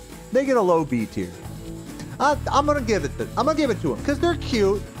 they get a low B tier. I'm gonna give it to them because they're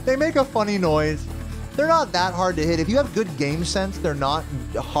cute. They make a funny noise. They're not that hard to hit. If you have good game sense, they're not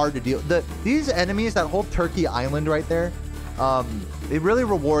hard to deal. These enemies, that whole Turkey Island right there, it really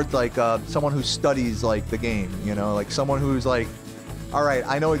rewards like someone who studies like the game. You know, like someone who's like, all right,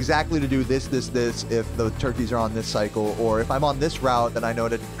 I know exactly to do this if the turkeys are on this cycle, or if I'm on this route, then I know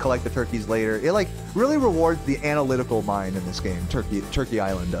to collect the turkeys later. It like really rewards the analytical mind in this game. Turkey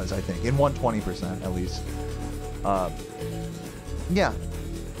Island does, I think, in 120% at least. Yeah,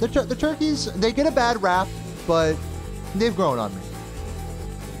 the turkeys, they get a bad rap, but they've grown on me.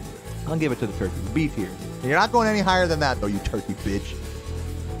 I'll give it to the turkeys. B tier. You're not going any higher than that, though, you turkey bitch.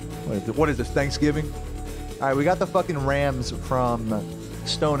 What is this, Thanksgiving? All right, we got the fucking Rams from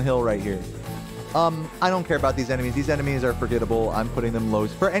Stone Hill right here. I don't care about these enemies. These enemies are forgettable. I'm putting them low.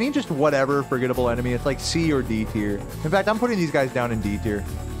 For any just whatever forgettable enemy, it's like C or D tier. In fact, I'm putting these guys down in D tier.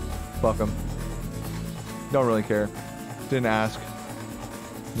 Fuck them. Don't really care. Didn't ask.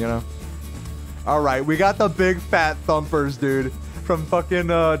 You know? All right, we got the big fat thumpers, dude. From fucking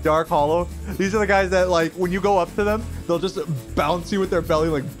Dark Hollow. These are the guys that, like, when you go up to them, they'll just bounce you with their belly,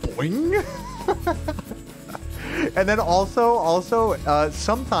 like, boing. And then also,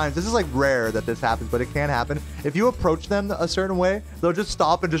 sometimes, this is like rare that this happens, but it can happen. If you approach them a certain way, they'll just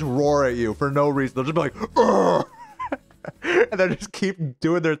stop and just roar at you for no reason. They'll just be like, "Ugh!" And then just keep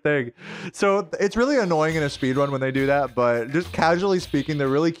doing their thing. So it's really annoying in a speedrun when they do that, but just casually speaking, they're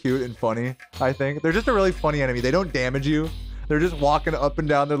really cute and funny, I think. They're just a really funny enemy. They don't damage you. They're just walking up and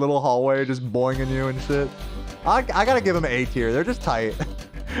down their little hallway, just boinging you and shit. I gotta give them an A tier. They're just tight.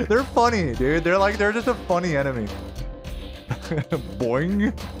 They're funny, dude. They're just a funny enemy.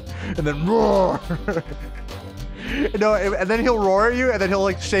 Boing. And then roar. No, and then he'll roar at you, and then he'll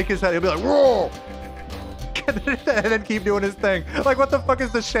like shake his head. He'll be like, roar. And then keep doing his thing. Like, what the fuck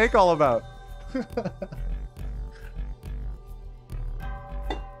is the shake all about?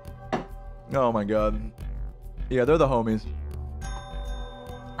 Oh my god. Yeah, they're the homies.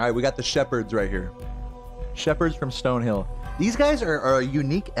 Alright, we got the shepherds right here. Shepherds from Stone Hill. These guys are a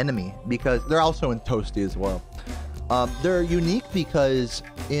unique enemy because they're also in Toasty as well. They're unique because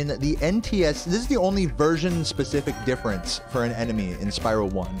in the NTS, this is the only version-specific difference for an enemy in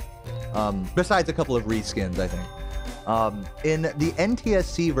Spyro 1. Besides a couple of reskins, I think. In the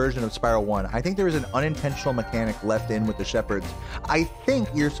NTSC version of Spyro 1, I think there is an unintentional mechanic left in with the shepherds. I think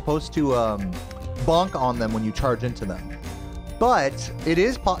you're supposed to bonk on them when you charge into them. But it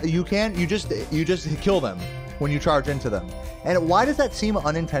is you just kill them when you charge into them. And why does that seem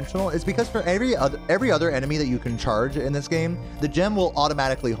unintentional? It's because for every other enemy that you can charge in this game, the gem will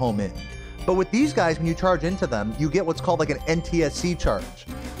automatically home in. But with these guys, when you charge into them, you get what's called like an NTSC charge,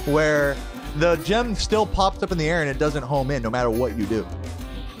 where the gem still pops up in the air and it doesn't home in no matter what you do.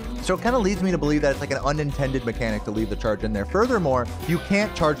 So it kind of leads me to believe that it's like an unintended mechanic to leave the charge in there. Furthermore, you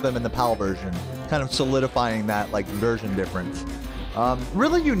can't charge them in the PAL version, kind of solidifying that like version difference.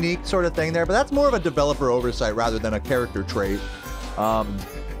 Really unique sort of thing there, but that's more of a developer oversight rather than a character trait.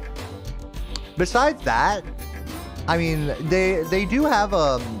 Besides that, I mean, they do have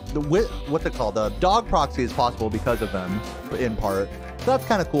what's it called? The dog proxy is possible because of them, in part. So that's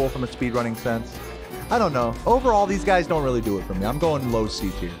kind of cool from a speedrunning sense. I don't know. Overall, these guys don't really do it for me. I'm going low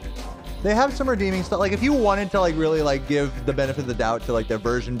C tier. They have some redeeming stuff. Like, if you wanted to, like, really, like, give the benefit of the doubt to, like, their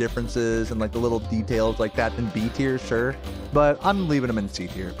version differences and, like, the little details like that, then B tier, sure. But I'm leaving them in C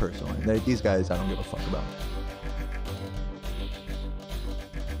tier, personally. These guys, I don't give a fuck about.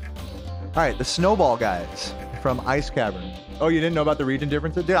 All right, the Snowball guys from Ice Cavern. Oh, you didn't know about the region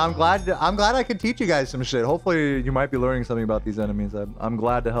differences? Dude, I'm glad I could teach you guys some shit. Hopefully, you might be learning something about these enemies. I'm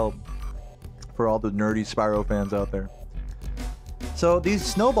glad to help for all the nerdy Spyro fans out there. So these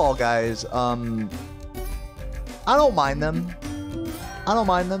Snowball guys, I don't mind them. I don't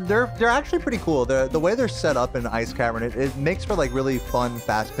mind them. They're actually pretty cool. The way they're set up in Ice Cavern, it makes for like really fun,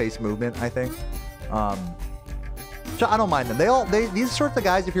 fast-paced movement, I think. So I don't mind them. These sorts of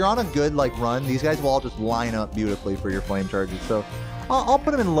guys, if you're on a good like run, these guys will all just line up beautifully for your flame charges. So I'll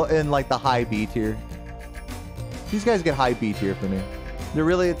put them in like the high B tier. These guys get high B tier for me. They're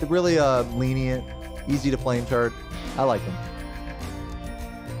really lenient, easy to flame charge. I like them.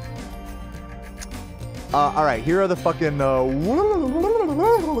 All right, here are the fucking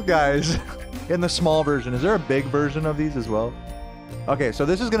guys in the small version. Is there a big version of these as well? Okay, so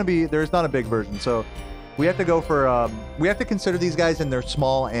this is gonna be, there's not a big version, so we have to go for, we have to consider these guys in their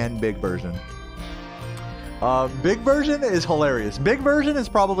small and big version. Big version is hilarious. Big version is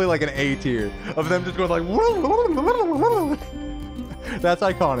probably like an A tier of them just going like, that's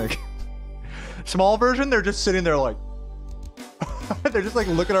iconic. Small version, they're just sitting there like, they're just like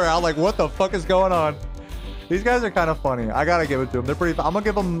looking around like, what the fuck is going on? These guys are kind of funny. I gotta give it to them. They're pretty, I'm gonna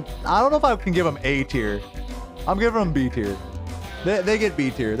give them, I don't know if I can give them A tier. I'm giving them B tier. They get B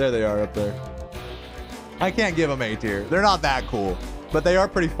tier. There they are up there. I can't give them A tier. They're not that cool, but they are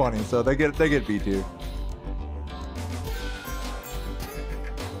pretty funny, so they get B tier.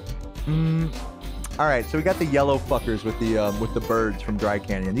 All right, so we got the yellow fuckers with the birds from Dry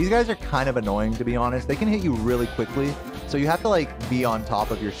Canyon. These guys are kind of annoying, to be honest. They can hit you really quickly, so you have to like be on top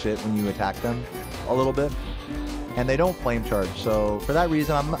of your shit when you attack them a little bit. And they don't flame charge, so for that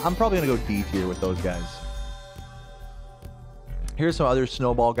reason, I'm probably gonna go D tier with those guys. Here's some other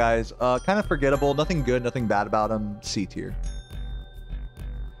snowball guys. Kind of forgettable. Nothing good, nothing bad about them. C tier.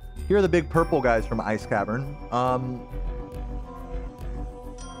 Here are the big purple guys from Ice Cavern.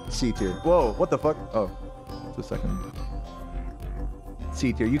 C tier. Whoa, what the fuck? Oh, just a second.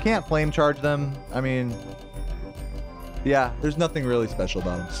 C tier. You can't flame charge them. I mean, yeah, there's nothing really special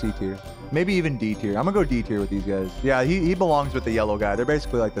about them. C tier. Maybe even D tier. I'm gonna go D tier with these guys. Yeah, he belongs with the yellow guy. They're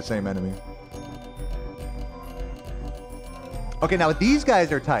basically like the same enemy. Okay, now these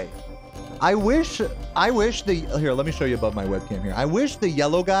guys are tight. I wish the, here, let me show you above my webcam here. I wish the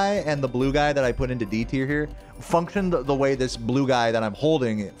yellow guy and the blue guy that I put into D tier here functioned the way this blue guy that I'm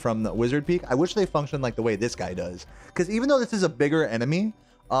holding from the Wizard Peak. I wish they functioned like the way this guy does. Because even though this is a bigger enemy,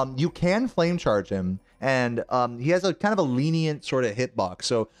 you can flame charge him, and he has a kind of a lenient sort of hitbox.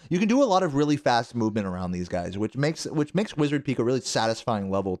 So you can do a lot of really fast movement around these guys, which makes Wizard Peak a really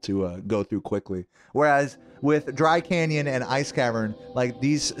satisfying level to go through quickly. Whereas with Dry Canyon and Ice Cavern, like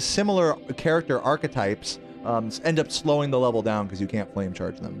these similar character archetypes end up slowing the level down because you can't flame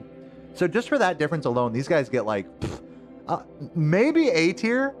charge them. So just for that difference alone, these guys get like maybe A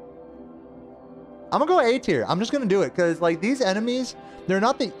tier. I'm gonna go A tier. I'm just gonna do it because like these enemies, they're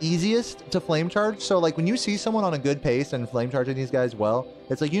not the easiest to flame charge. So like when you see someone on a good pace and flame charging these guys well,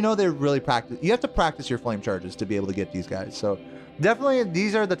 it's like, you know, they're really you have to practice your flame charges to be able to get these guys. So definitely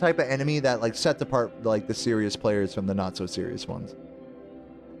these are the type of enemy that like sets apart like the serious players from the not so serious ones.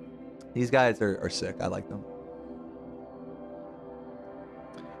 These guys are sick. I like them.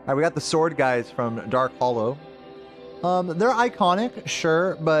 All right, we got the sword guys from Dark Hollow. They're iconic,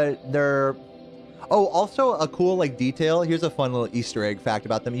 sure, but they're... Oh, also a cool like detail. Here's a fun little Easter egg fact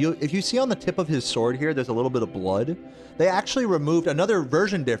about them. If you see on the tip of his sword here, there's a little bit of blood. They actually removed another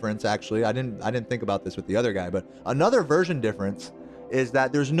version difference. Actually, I didn't think about this with the other guy, but another version difference is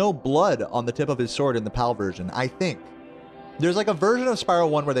that there's no blood on the tip of his sword in the PAL version. I think there's like a version of Spyro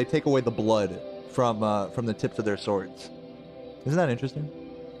 1 where they take away the blood from the tips of their swords. Isn't that interesting?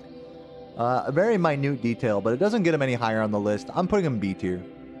 A very minute detail, but it doesn't get him any higher on the list. I'm putting him B tier.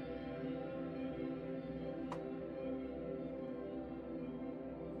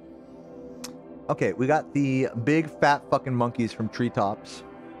 Okay, we got the big fat fucking monkeys from Treetops.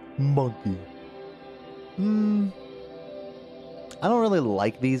 Monkey. I don't really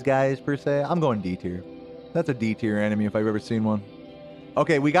like these guys per se. I'm going D tier. That's a D tier enemy if I've ever seen one.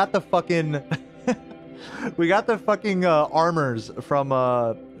 Okay, we got the fucking we got the fucking armors from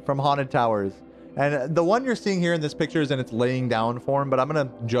Haunted Towers. And the one you're seeing here in this picture is in its laying down form, but I'm gonna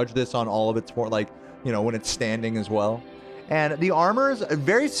judge this on all of its form, like, you know, when it's standing as well. And the armors,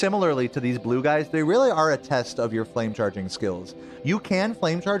 very similarly to these blue guys, they really are a test of your flame charging skills. You can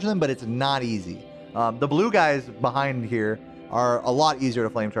flame charge them, but it's not easy. The blue guys behind here are a lot easier to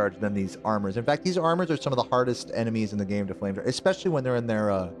flame charge than these armors. In fact, these armors are some of the hardest enemies in the game to flame charge, especially when they're in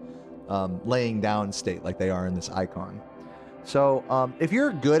their laying down state like they are in this icon. So if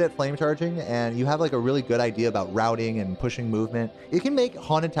you're good at flame charging and you have like a really good idea about routing and pushing movement, it can make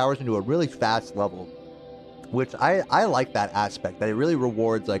Haunted Towers into a really fast level. Which I like that aspect, that it really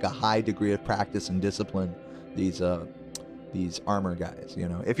rewards like a high degree of practice and discipline, these armor guys, you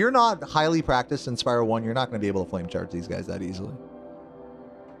know. If you're not highly practiced in Spyro 1, you're not going to be able to flame charge these guys that easily.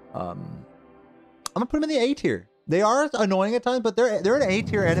 I'm gonna put them in the A tier. They are annoying at times, but they're an A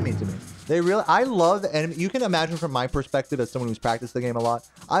tier enemy to me. I love enemy. You can imagine from my perspective as someone who's practiced the game a lot,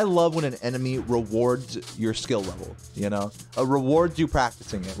 I love when an enemy rewards your skill level, you know? Rewards you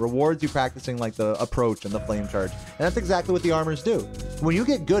practicing it. Rewards you practicing like the approach and the flame charge. And that's exactly what the armors do. When you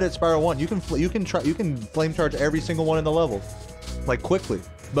get good at Spyro 1, you can flame charge every single one in the level, like quickly.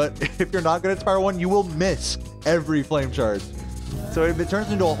 But if you're not good at Spyro 1, you will miss every flame charge. So it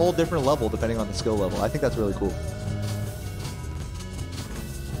turns into a whole different level depending on the skill level. I think that's really cool.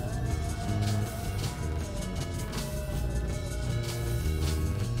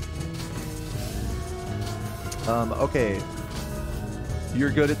 Okay.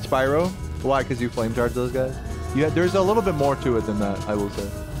 You're good at Spyro? Why? Because you flame charge those guys? Yeah, there's a little bit more to it than that, I will say.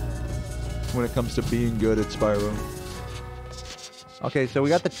 When it comes to being good at Spyro. Okay, so we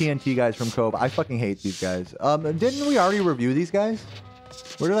got the TNT guys from Cove. I fucking hate these guys. Didn't we already review these guys?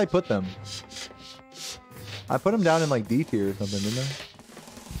 Where did I put them? I put them down in like D tier or something, didn't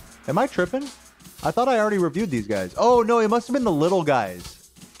I? Am I tripping? I thought I already reviewed these guys. Oh no, it must have been the little guys.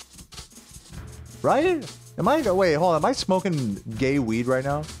 Right? Wait, hold on. Am I smoking gay weed right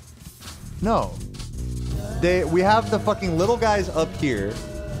now? No. We have the fucking little guys up here.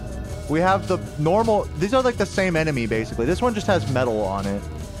 We have the normal... These are like the same enemy, basically. This one just has metal on it.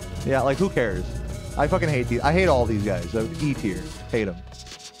 Yeah, like, who cares? I fucking hate these. I hate all these guys. E tier. Hate them.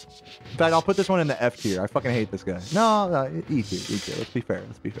 In fact, I'll put this one in the F tier. I fucking hate this guy. No, E tier. E tier. Let's be fair.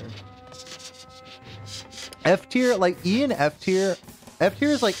 Let's be fair. F tier, like, E and F tier... F tier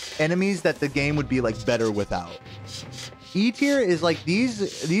is like enemies that the game would be like better without. E tier is like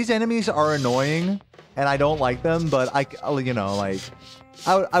these enemies are annoying and I don't like them, but you know, like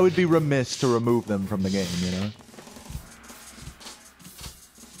I would be remiss to remove them from the game, you know.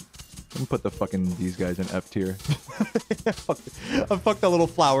 Let me put these guys in F tier. I fucked the little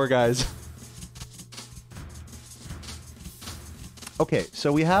flower guys. Okay,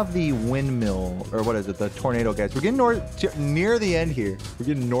 so we have the windmill, or what is it, the tornado guys. We're getting near the end here. We're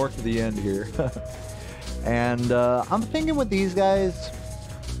getting north of the end here. And I'm thinking with these guys,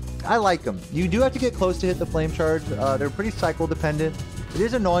 I like them. You do have to get close to hit the flame charge. They're pretty cycle dependent. It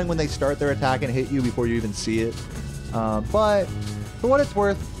is annoying when they start their attack and hit you before you even see it. But for what it's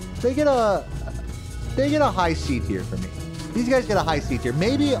worth, they get a high C tier for me. These guys get a high C tier.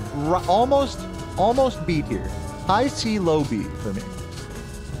 Maybe almost B tier. High C, low B for me.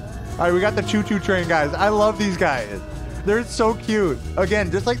 All right, we got the choo-choo train guys. I love these guys. They're so cute.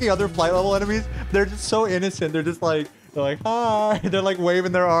 Again, just like the other flight level enemies, they're just so innocent. They're like, hi. They're like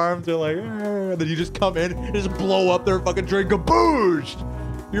waving their arms. They're like, and then you just come in and just blow up their fucking train. Kaboosh!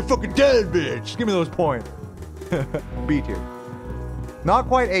 You're fucking dead, bitch. Just give me those points. B tier. Not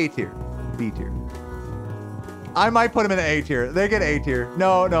quite A tier. B tier. I might put them in the A tier. They get A tier.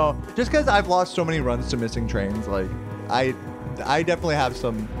 No. Just because I've lost so many runs to missing trains, like, I definitely have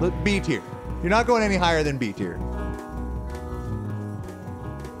some... B tier. You're not going any higher than B tier.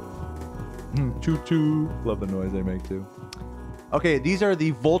 Choo-choo. Love the noise they make, too. Okay, these are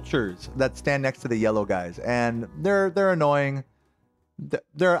the vultures that stand next to the yellow guys, and they're annoying.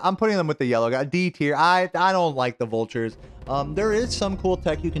 I'm putting them with the yellow guy. D tier. I don't like the vultures. There is some cool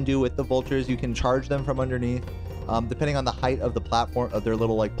tech you can do with the vultures. You can charge them from underneath. Depending on the height of the platform, of their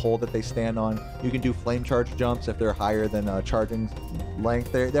little like pole that they stand on, you can do flame charge jumps if they're higher than charging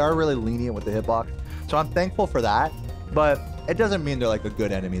length. They are really lenient with the hitbox, so I'm thankful for that. But it doesn't mean they're like a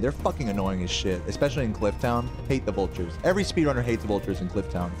good enemy. They're fucking annoying as shit, especially in Clifftown. Hate the vultures. Every speedrunner hates vultures in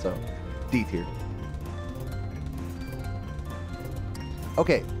Clifftown, so D tier.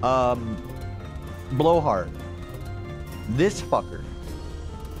 Okay, Blowhard. This fucker.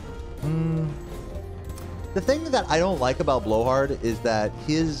 The thing that I don't like about Blowhard is that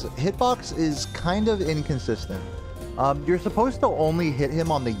his hitbox is kind of inconsistent. You're supposed to only hit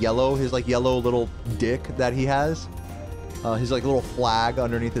him on the yellow, his like yellow little dick that he has. His like little flag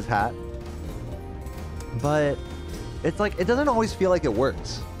underneath his hat. But it's like, it doesn't always feel like it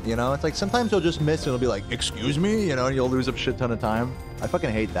works. You know, it's like sometimes you'll just miss and it'll be like, excuse me, you know, and you'll lose a shit ton of time. I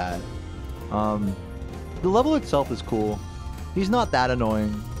fucking hate that. The level itself is cool. He's not that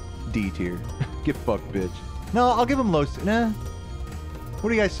annoying. D tier. Get fucked, bitch. No, I'll give him low. Nah.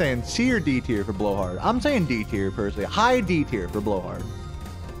 What are you guys saying? C or D tier for Blowhard? I'm saying D tier personally. High D tier for Blowhard.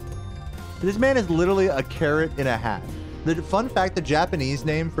 This man is literally a carrot in a hat. The fun fact, the Japanese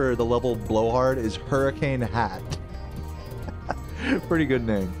name for the level Blowhard is Hurricane Hat. Pretty good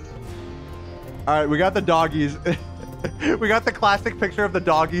name. All right, we got the doggies. We got the classic picture of the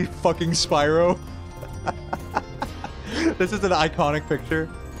doggy fucking Spyro. This is an iconic picture.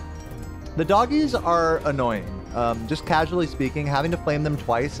 The doggies are annoying. Just casually speaking, having to flame them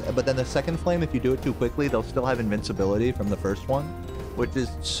twice, but then the second flame, if you do it too quickly, they'll still have invincibility from the first one, which is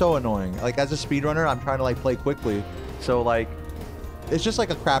so annoying. Like, as a speedrunner, I'm trying to, like, play quickly, so, like, it's just like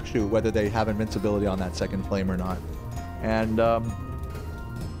a crapshoot whether they have invincibility on that second flame or not. And,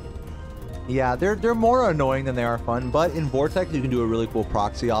 yeah, they're more annoying than they are fun, but in Vortex, you can do a really cool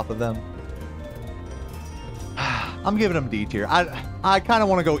proxy off of them. I'm giving them D tier. I kind of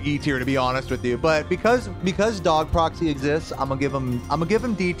want to go E tier, to be honest with you, but because dog proxy exists, I'm gonna give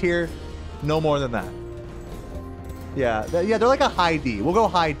them D tier, no more than that. Yeah, they're like a high D. We'll go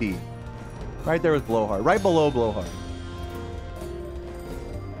high D, right there with Blowhard, right below Blowhard.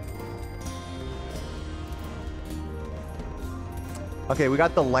 Okay, we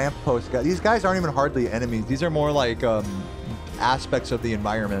got the lamppost guy. These guys aren't even hardly enemies. These are more like aspects of the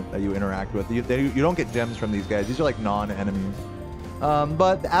environment that you interact with. You don't get gems from these guys. These are like non-enemies.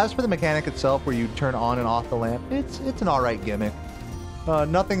 But as for the mechanic itself, where you turn on and off the lamp, it's an alright gimmick.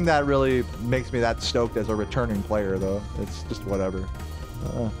 Nothing that really makes me that stoked as a returning player, though. It's just whatever.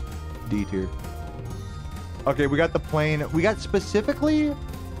 D tier. Okay, we got the plane. We got specifically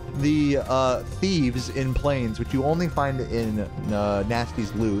the thieves in planes, which you only find in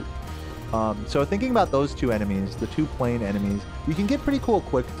Nasty's loot. So thinking about those two enemies, the two plane enemies, you can get pretty cool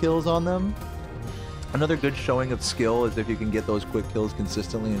quick kills on them. Another good showing of skill is if you can get those quick kills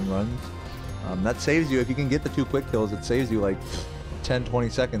consistently in runs. That saves you, if you can get the two quick kills, it saves you like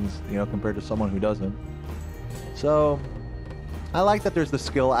 10-20 seconds, you know, compared to someone who doesn't. So I like that there's the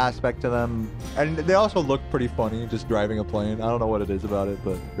skill aspect to them, and they also look pretty funny just driving a plane. I don't know what it is about it,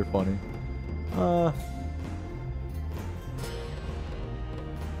 but they're funny.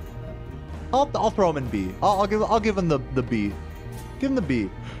 I'll throw him in B. I'll give him the B. Give him the B.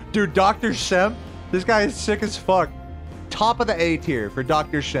 Dude, Dr. Shemp, this guy is sick as fuck. Top of the A tier for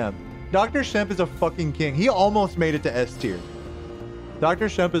Dr. Shemp. Dr. Shemp is a fucking king. He almost made it to S tier. Dr.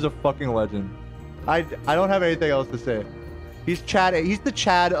 Shemp is a fucking legend. I don't have anything else to say. He's Chad. He's the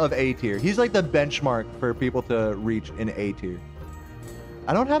Chad of A tier. He's like the benchmark for people to reach in A tier.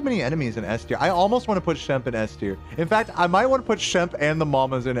 I don't have many enemies in S tier. I almost want to put Shemp in S tier. In fact, I might want to put Shemp and the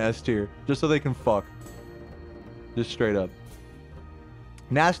Mamas in S tier, just so they can fuck. Just straight up.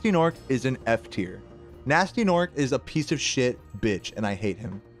 Nasty Nork is in F tier. Nasty Nork is a piece of shit bitch, and I hate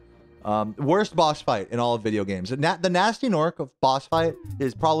him. Worst boss fight in all of video games. The Nasty Nork boss fight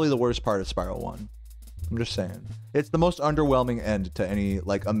is probably the worst part of Spyro 1. I'm just saying. It's the most underwhelming end to any,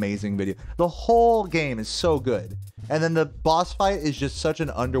 like, amazing video. The whole game is so good. And then the boss fight is just such an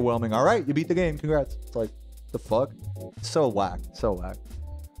underwhelming, all right, you beat the game, congrats. It's like, the fuck? So whack. So whack.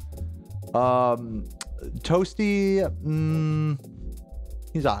 Toasty,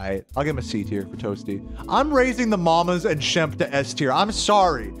 he's alright. I'll give him a C tier for Toasty. I'm raising the Mamas and Shemp to S tier. I'm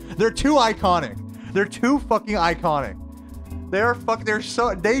sorry. They're too iconic. They're too fucking iconic.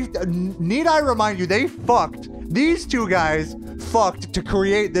 Need I remind you, they fucked. These two guys fucked to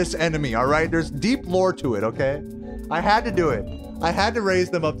create this enemy, all right? There's deep lore to it, okay? I had to do it. I had to raise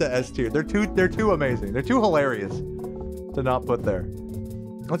them up to S tier. They're too amazing. They're too hilarious to not put there.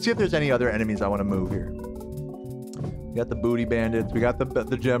 Let's see if there's any other enemies I want to move here. We got the booty bandits. We got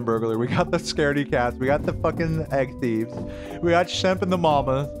the gem burglar. We got the scaredy cats. We got the fucking egg thieves. We got Shemp and the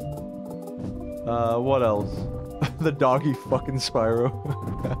Mama. What else? The doggy fucking Spyro.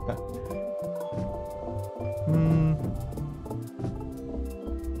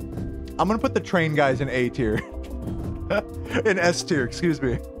 I'm gonna put the train guys in A tier. In S tier, excuse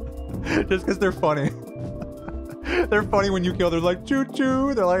me. Just because they're funny. They're funny when you kill. They're like, choo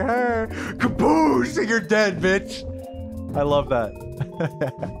choo. They're like, hey, caboose, you're dead, bitch. I love that.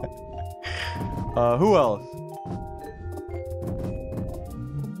 Who else?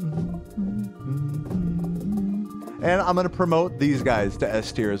 And I'm gonna promote these guys to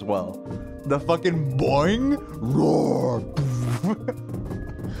S tier as well. The fucking boing roar.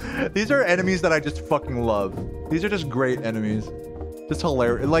 These are enemies that I just fucking love. These are just great enemies. Just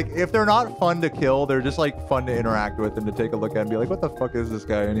hilarious. Like, if they're not fun to kill, they're just like fun to interact with and to take a look at and be like, what the fuck is this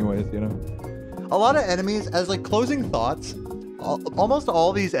guy anyways, you know? A lot of enemies, as like closing thoughts, almost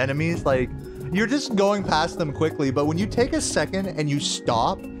all these enemies, like, you're just going past them quickly, but when you take a second and you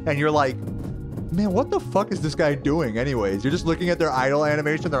stop and you're like, man, what the fuck is this guy doing anyways? You're just looking at their idle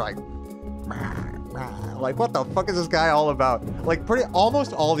animation, they're like, what the fuck is this guy all about? Like,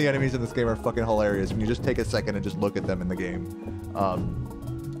 almost all the enemies in this game are fucking hilarious when you just take a second and just look at them in the game.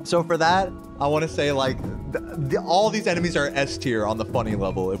 So for that, I want to say, like, all these enemies are S tier on the funny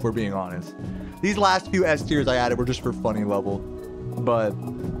level, if we're being honest. These last few S tiers I added were just for funny level. But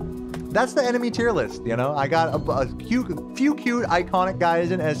that's the enemy tier list, you know? I got a few cute iconic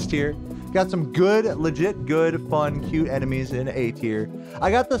guys in S tier. Got some good, legit good, fun, cute enemies in A tier.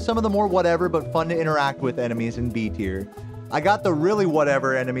 I got some of the more whatever but fun to interact with enemies in B tier. I got the really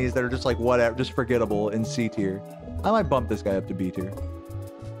whatever enemies that are just like whatever, just forgettable in C tier. I might bump this guy up to B tier.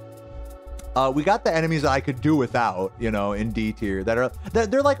 We got the enemies that I could do without, you know, in D tier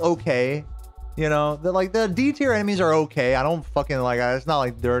they're like okay, you know, they're like the D tier enemies are okay. I don't fucking like, it's not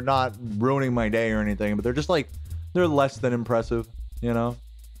like they're not ruining my day or anything, but they're just like, they're less than impressive, you know.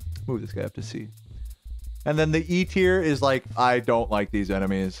 Move this guy up to C. And then the E tier is like, I don't like these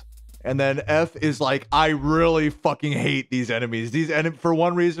enemies. And then F is like, I really fucking hate these enemies. For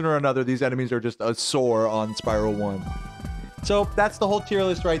one reason or another, these enemies are just a sore on Spyro 1. So that's the whole tier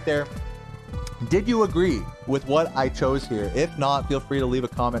list right there. Did you agree with what I chose here? If not, feel free to leave a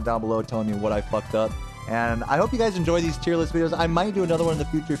comment down below telling me what I fucked up. And I hope you guys enjoy these tier list videos. I might do another one in the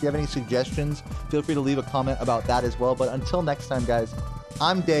future. If you have any suggestions, feel free to leave a comment about that as well. But until next time, guys,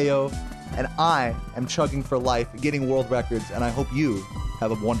 I'm Deo, and I am chugging for life, getting world records, and I hope you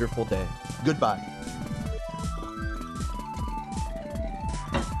have a wonderful day. Goodbye.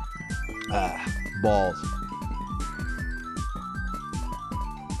 Balls.